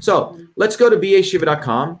action. So let's go to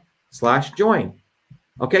vashiva.com/join.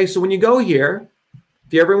 Okay, so when you go here,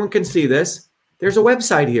 if everyone can see this, there's a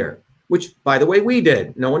website here, which, by the way, we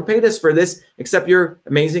did. No one paid us for this except your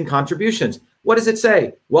amazing contributions. What does it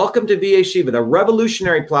say? Welcome to VA Shiva, the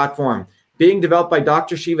revolutionary platform being developed by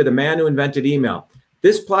Dr. Shiva, the man who invented email.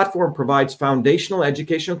 This platform provides foundational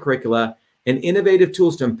educational curricula and innovative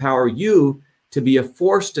tools to empower you to be a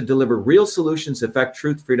force to deliver real solutions that affect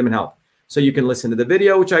truth, freedom, and health. So you can listen to the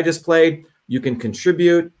video, which I just played. You can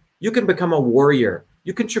contribute. You can become a warrior.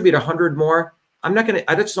 You contribute 100 more. I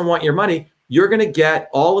just don't want your money. You're going to get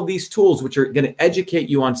all of these tools, which are going to educate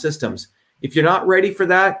you on systems. If you're not ready for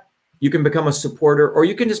that, you can become a supporter, or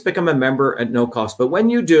you can just become a member at no cost. But when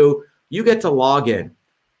you do, you get to log in.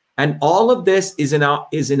 And all of this is in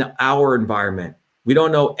our environment. We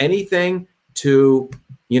don't know anything to,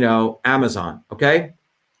 Amazon, okay?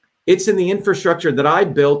 It's in the infrastructure that I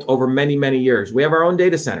built over many, many years. We have our own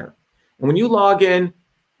data center. And when you log in,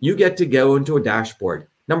 you get to go into a dashboard.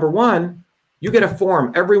 Number 1, you get a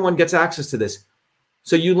forum. Everyone gets access to this.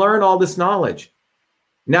 So you learn all this knowledge.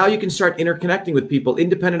 Now you can start interconnecting with people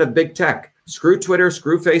independent of big tech. Screw Twitter,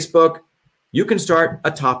 screw Facebook. You can start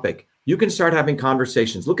a topic. You can start having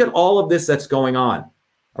conversations. Look at all of this that's going on.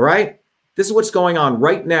 All right? This is what's going on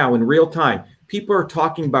right now in real time. People are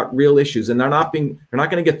talking about real issues, and they're not going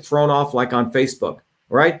to get thrown off like on Facebook.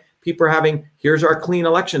 All right? People are having, here's our clean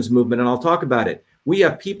elections movement, and I'll talk about it. We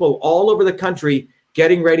have people all over the country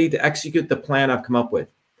getting ready to execute the plan I've come up with.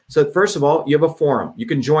 So first of all, you have a forum. You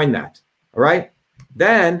can join that. All right?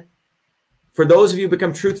 Then, for those of you who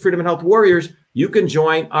become Truth, Freedom, and Health Warriors, you can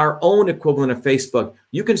join our own equivalent of Facebook.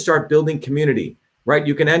 You can start building community, right?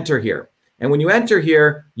 You can enter here. And when you enter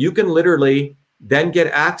here, you can literally then get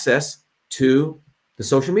access to the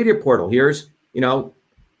social media portal. Here's,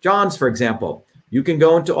 John's, for example. You can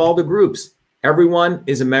go into all the groups. Everyone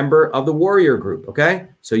is a member of the Warrior group, okay?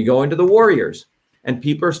 So you go into the Warriors, and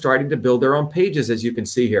people are starting to build their own pages, as you can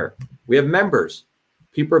see here. We have members.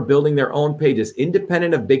 People are building their own pages,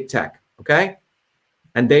 independent of big tech, okay?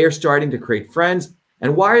 And they are starting to create friends.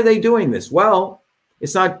 And why are they doing this? Well,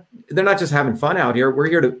 they're not just having fun out here. We're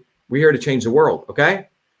here to change the world, okay?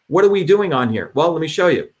 What are we doing on here? Well, let me show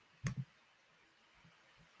you.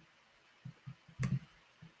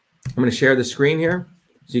 I'm going to share the screen here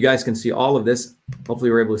so you guys can see all of this. Hopefully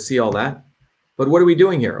you're able to see all that. But what are we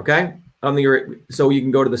doing here, okay? So you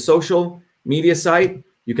can go to the social media site.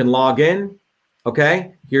 You can log in,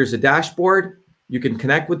 okay? Here's a dashboard. You can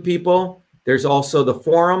connect with people. There's also the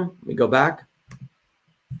forum. Let me go back.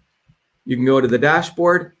 You can go to the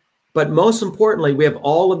dashboard. But most importantly, we have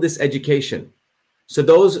all of this education. So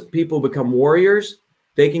those people become warriors.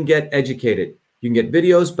 They can get educated. You can get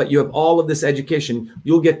videos, but you have all of this education.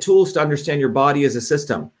 You'll get tools to understand your body as a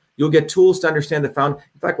system. You'll get tools to understand In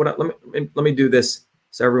fact, let me do this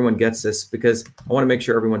so everyone gets this, because I want to make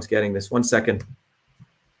sure everyone's getting this. 1 second.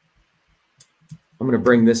 I'm going to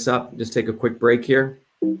bring this up. Just take a quick break here.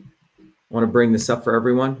 I want to bring this up for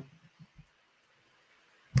everyone.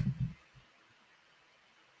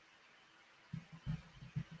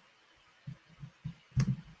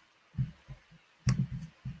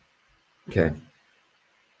 Okay.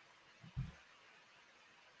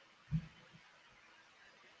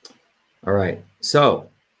 All right. So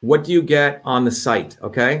what do you get on the site?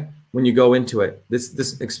 Okay. When you go into it,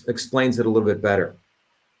 this explains it a little bit better.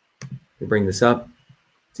 We bring this up.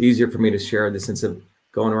 It's easier for me to share this instead of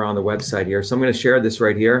going around the website here. So I'm going to share this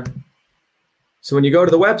right here. So when you go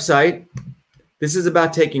to the website, this is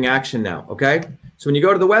about taking action now. Okay. So when you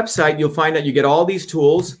go to the website, you'll find that you get all these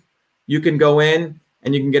tools. You can go in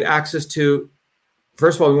and you can get access to,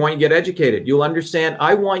 first of all, we want you to get educated. You'll understand.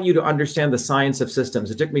 I want you to understand the science of systems.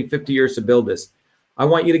 It took me 50 years to build this. I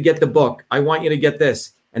want you to get the book. I want you to get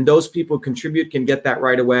this. And those people who contribute can get that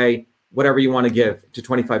right away, whatever you want to give to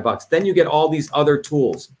 $25. Then you get all these other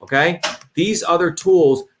tools, okay? These other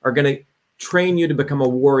tools are going to train you to become a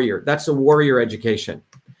warrior. That's a warrior education.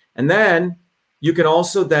 And then you can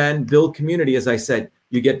also then build community. As I said,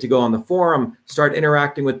 you get to go on the forum, start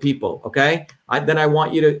interacting with people. Okay. Then I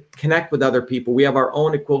want you to connect with other people. We have our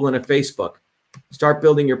own equivalent of Facebook. Start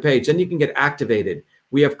building your page. Then you can get activated.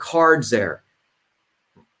 We have cards there,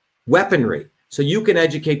 weaponry. So you can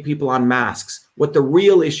educate people on masks, what the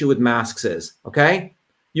real issue with masks is. Okay.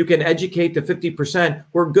 You can educate the 50%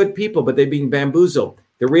 who are good people, but they're being bamboozled.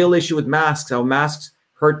 The real issue with masks, how masks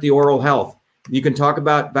hurt the oral health. You can talk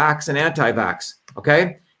about vax and anti-vax,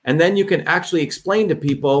 okay? And then you can actually explain to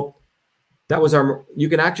people, you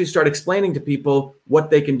can actually start explaining to people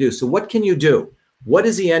what they can do. So what can you do? What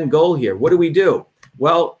is the end goal here? What do we do?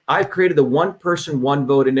 Well, I've created the One Person, One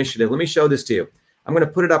Vote initiative. Let me show this to you. I'm going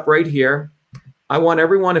to put it up right here. I want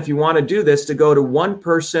everyone, if you want to do this, to go to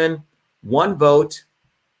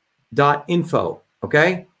onepersononevote.info,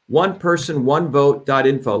 okay?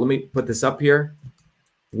 onepersononevote.info. Let me put this up here.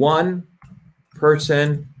 One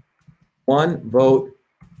person, one vote.info.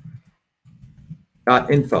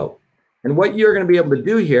 And what you're going to be able to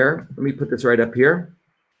do here, let me put this right up here.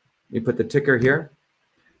 Let me put the ticker here.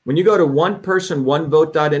 When you go to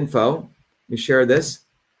onepersononevote.info, let me share this.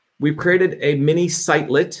 We've created a mini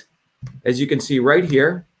sitelet, as you can see right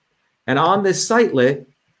here. And on this sitelet,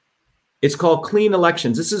 it's called Clean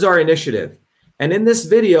Elections. This is our initiative. And in this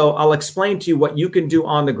video, I'll explain to you what you can do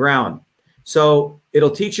on the ground. So it'll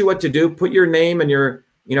teach you what to do. Put your name and your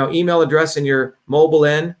email address and your mobile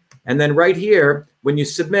in. And then right here, when you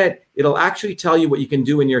submit, it'll actually tell you what you can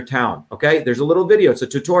do in your town. Okay, there's a little video. It's a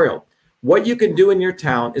tutorial. What you can do in your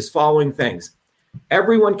town is following things.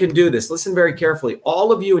 Everyone can do this. Listen very carefully.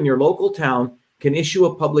 All of you in your local town can issue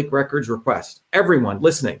a public records request. Everyone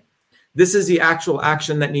listening. This is the actual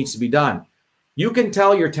action that needs to be done. You can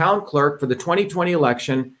tell your town clerk for the 2020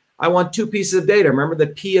 election, I want 2 pieces of data. Remember the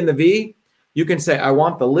P and the V? You can say, I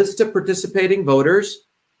want the list of participating voters,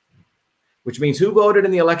 which means who voted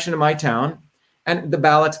in the election in my town, and the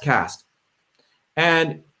ballots cast.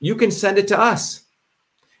 And you can send it to us.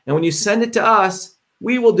 And when you send it to us,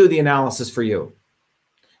 we will do the analysis for you.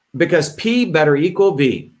 Because P better equal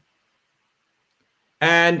V.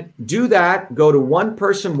 And do that, go to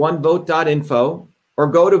onepersononevote.info or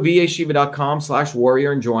go to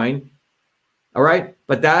vashiva.com/warrior and join. All right.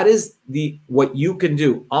 But that is what you can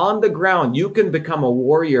do on the ground. You can become a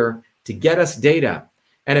warrior to get us data.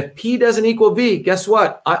 And if P doesn't equal V, guess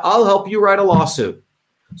what? I'll help you write a lawsuit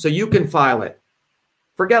so you can file it.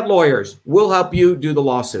 Forget lawyers. We'll help you do the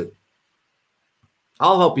lawsuit.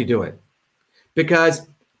 I'll help you do it. Because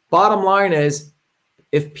bottom line is,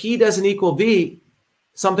 if P doesn't equal V,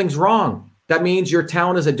 something's wrong. That means your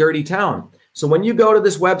town is a dirty town. So when you go to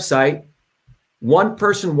this website,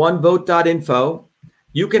 onepersononevote.info,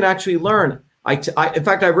 you can actually learn. In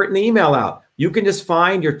fact, I've written the email out. You can just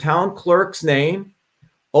find your town clerk's name,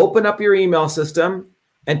 open up your email system,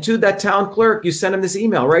 and to that town clerk, you send him this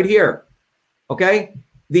email right here. Okay?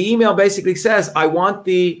 The email basically says, I want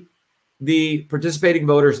the participating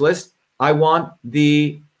voters list. I want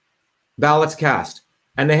the ballots cast.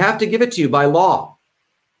 And they have to give it to you by law.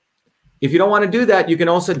 If you don't want to do that, you can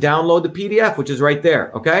also download the PDF, which is right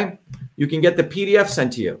there, okay? You can get the PDF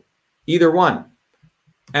sent to you, either one.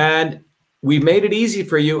 And we've made it easy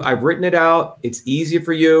for you. I've written it out. It's easy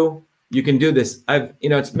for you. You can do this.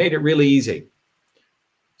 It's made it really easy.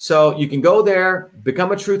 So you can go there,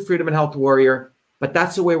 become a truth, freedom, and health warrior, but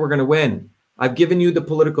that's the way we're going to win. I've given you the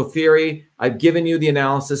political theory. I've given you the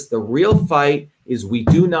analysis. The real fight is we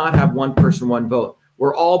do not have one person, one vote.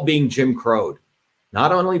 We're all being Jim Crowed.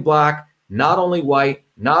 Not only black, not only white,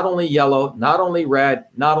 not only yellow, not only red,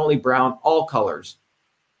 not only brown, all colors.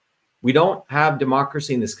 We don't have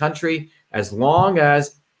democracy in this country as long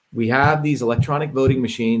as we have these electronic voting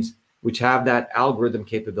machines, which have that algorithm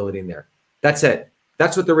capability in there. That's it.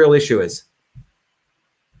 That's what the real issue is.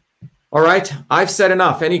 All right. I've said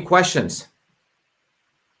enough. Any questions?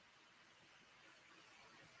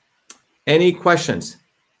 Any questions?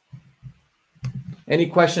 Any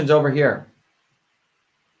questions over here?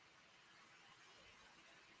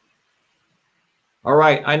 All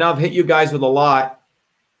right, I know I've hit you guys with a lot,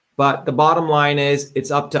 but the bottom line is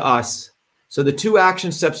it's up to us. So the 2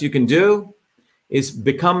 action steps you can do is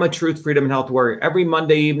become a truth, freedom, and health warrior. Every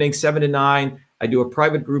Monday evening, 7 to 9, I do a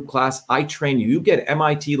private group class. I train you. You get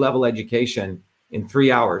MIT level education in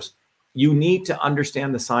 3 hours. You need to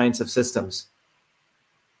understand the science of systems.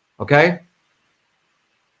 Okay?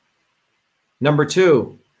 Number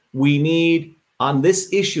 2, we need on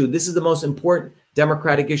this issue, this is the most important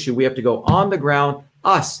democratic issue. We have to go on the ground,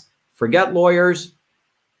 us. Forget lawyers,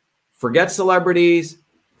 forget celebrities,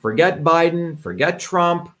 forget Biden, forget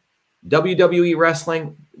Trump. WWE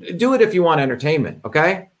wrestling. Do it if you want entertainment,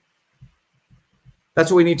 okay? That's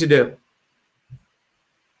what we need to do.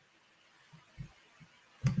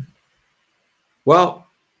 Well,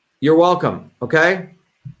 you're welcome, okay?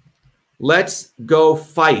 Let's go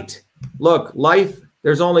fight. Look, life,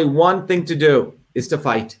 there's only one thing to do, is to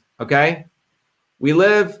fight, okay? We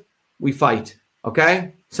live, we fight,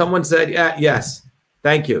 okay? Someone said, yeah, yes,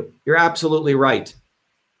 thank you. You're absolutely right.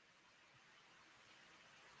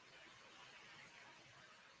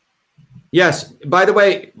 Yes, by the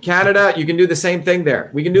way, Canada, you can do the same thing there.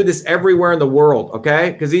 We can do this everywhere in the world,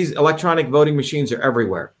 okay? Because these electronic voting machines are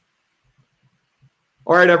everywhere.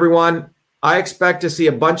 All right, everyone. I expect to see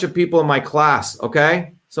a bunch of people in my class,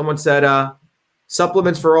 okay? Someone said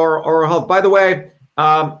supplements for oral health. By the way,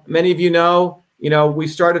 many of you know, we've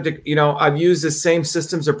started to, I've used the same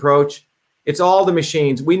systems approach. It's all the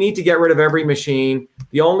machines. We need to get rid of every machine.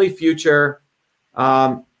 The only future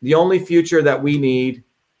that we need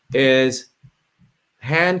is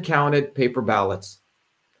hand-counted paper ballots.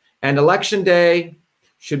 And election day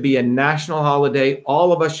should be a national holiday.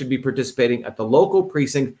 All of us should be participating at the local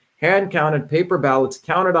precinct, hand-counted paper ballots,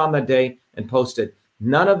 counted on that day and posted.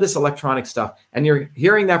 None of this electronic stuff. And you're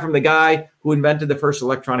hearing that from the guy who invented the first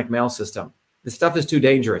electronic mail system. This stuff is too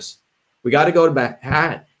dangerous. We got to go to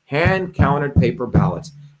hand-counted paper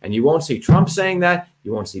ballots. And you won't see Trump saying that.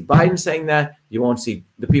 You won't see Biden saying that. You won't see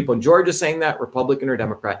the people in Georgia saying that, Republican or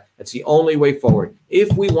Democrat. It's the only way forward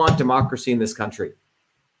if we want democracy in this country.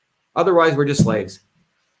 Otherwise, we're just slaves.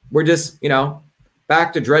 We're just,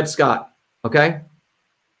 back to Dred Scott. Okay?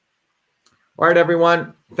 All right,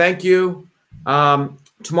 everyone. Thank you. Tomorrow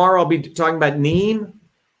I'll be talking about Neem.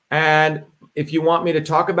 And if you want me to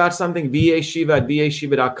talk about something,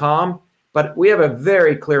 vashiva@vashiva.com. But we have a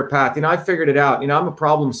very clear path. I figured it out. I'm a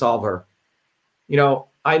problem solver.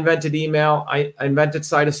 I invented email. I invented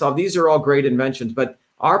Cytosolve. These are all great inventions. But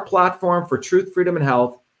our platform for truth, freedom, and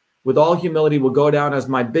health, with all humility, will go down as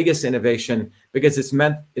my biggest innovation because it's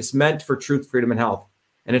meant for truth, freedom, and health.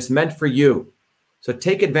 And it's meant for you. So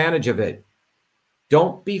take advantage of it.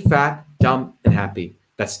 Don't be fat, dumb, and happy.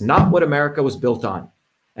 That's not what America was built on.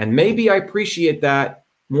 And maybe I appreciate that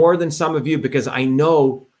more than some of you because I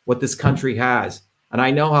know what this country has. And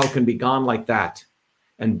I know how it can be gone like that.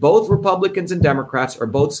 And both Republicans and Democrats are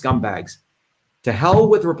both scumbags. To hell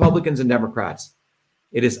with Republicans and Democrats.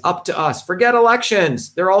 It is up to us. Forget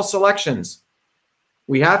elections. They're all selections.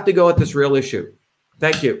 We have to go at this real issue.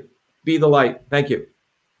 Thank you. Be the light. Thank you.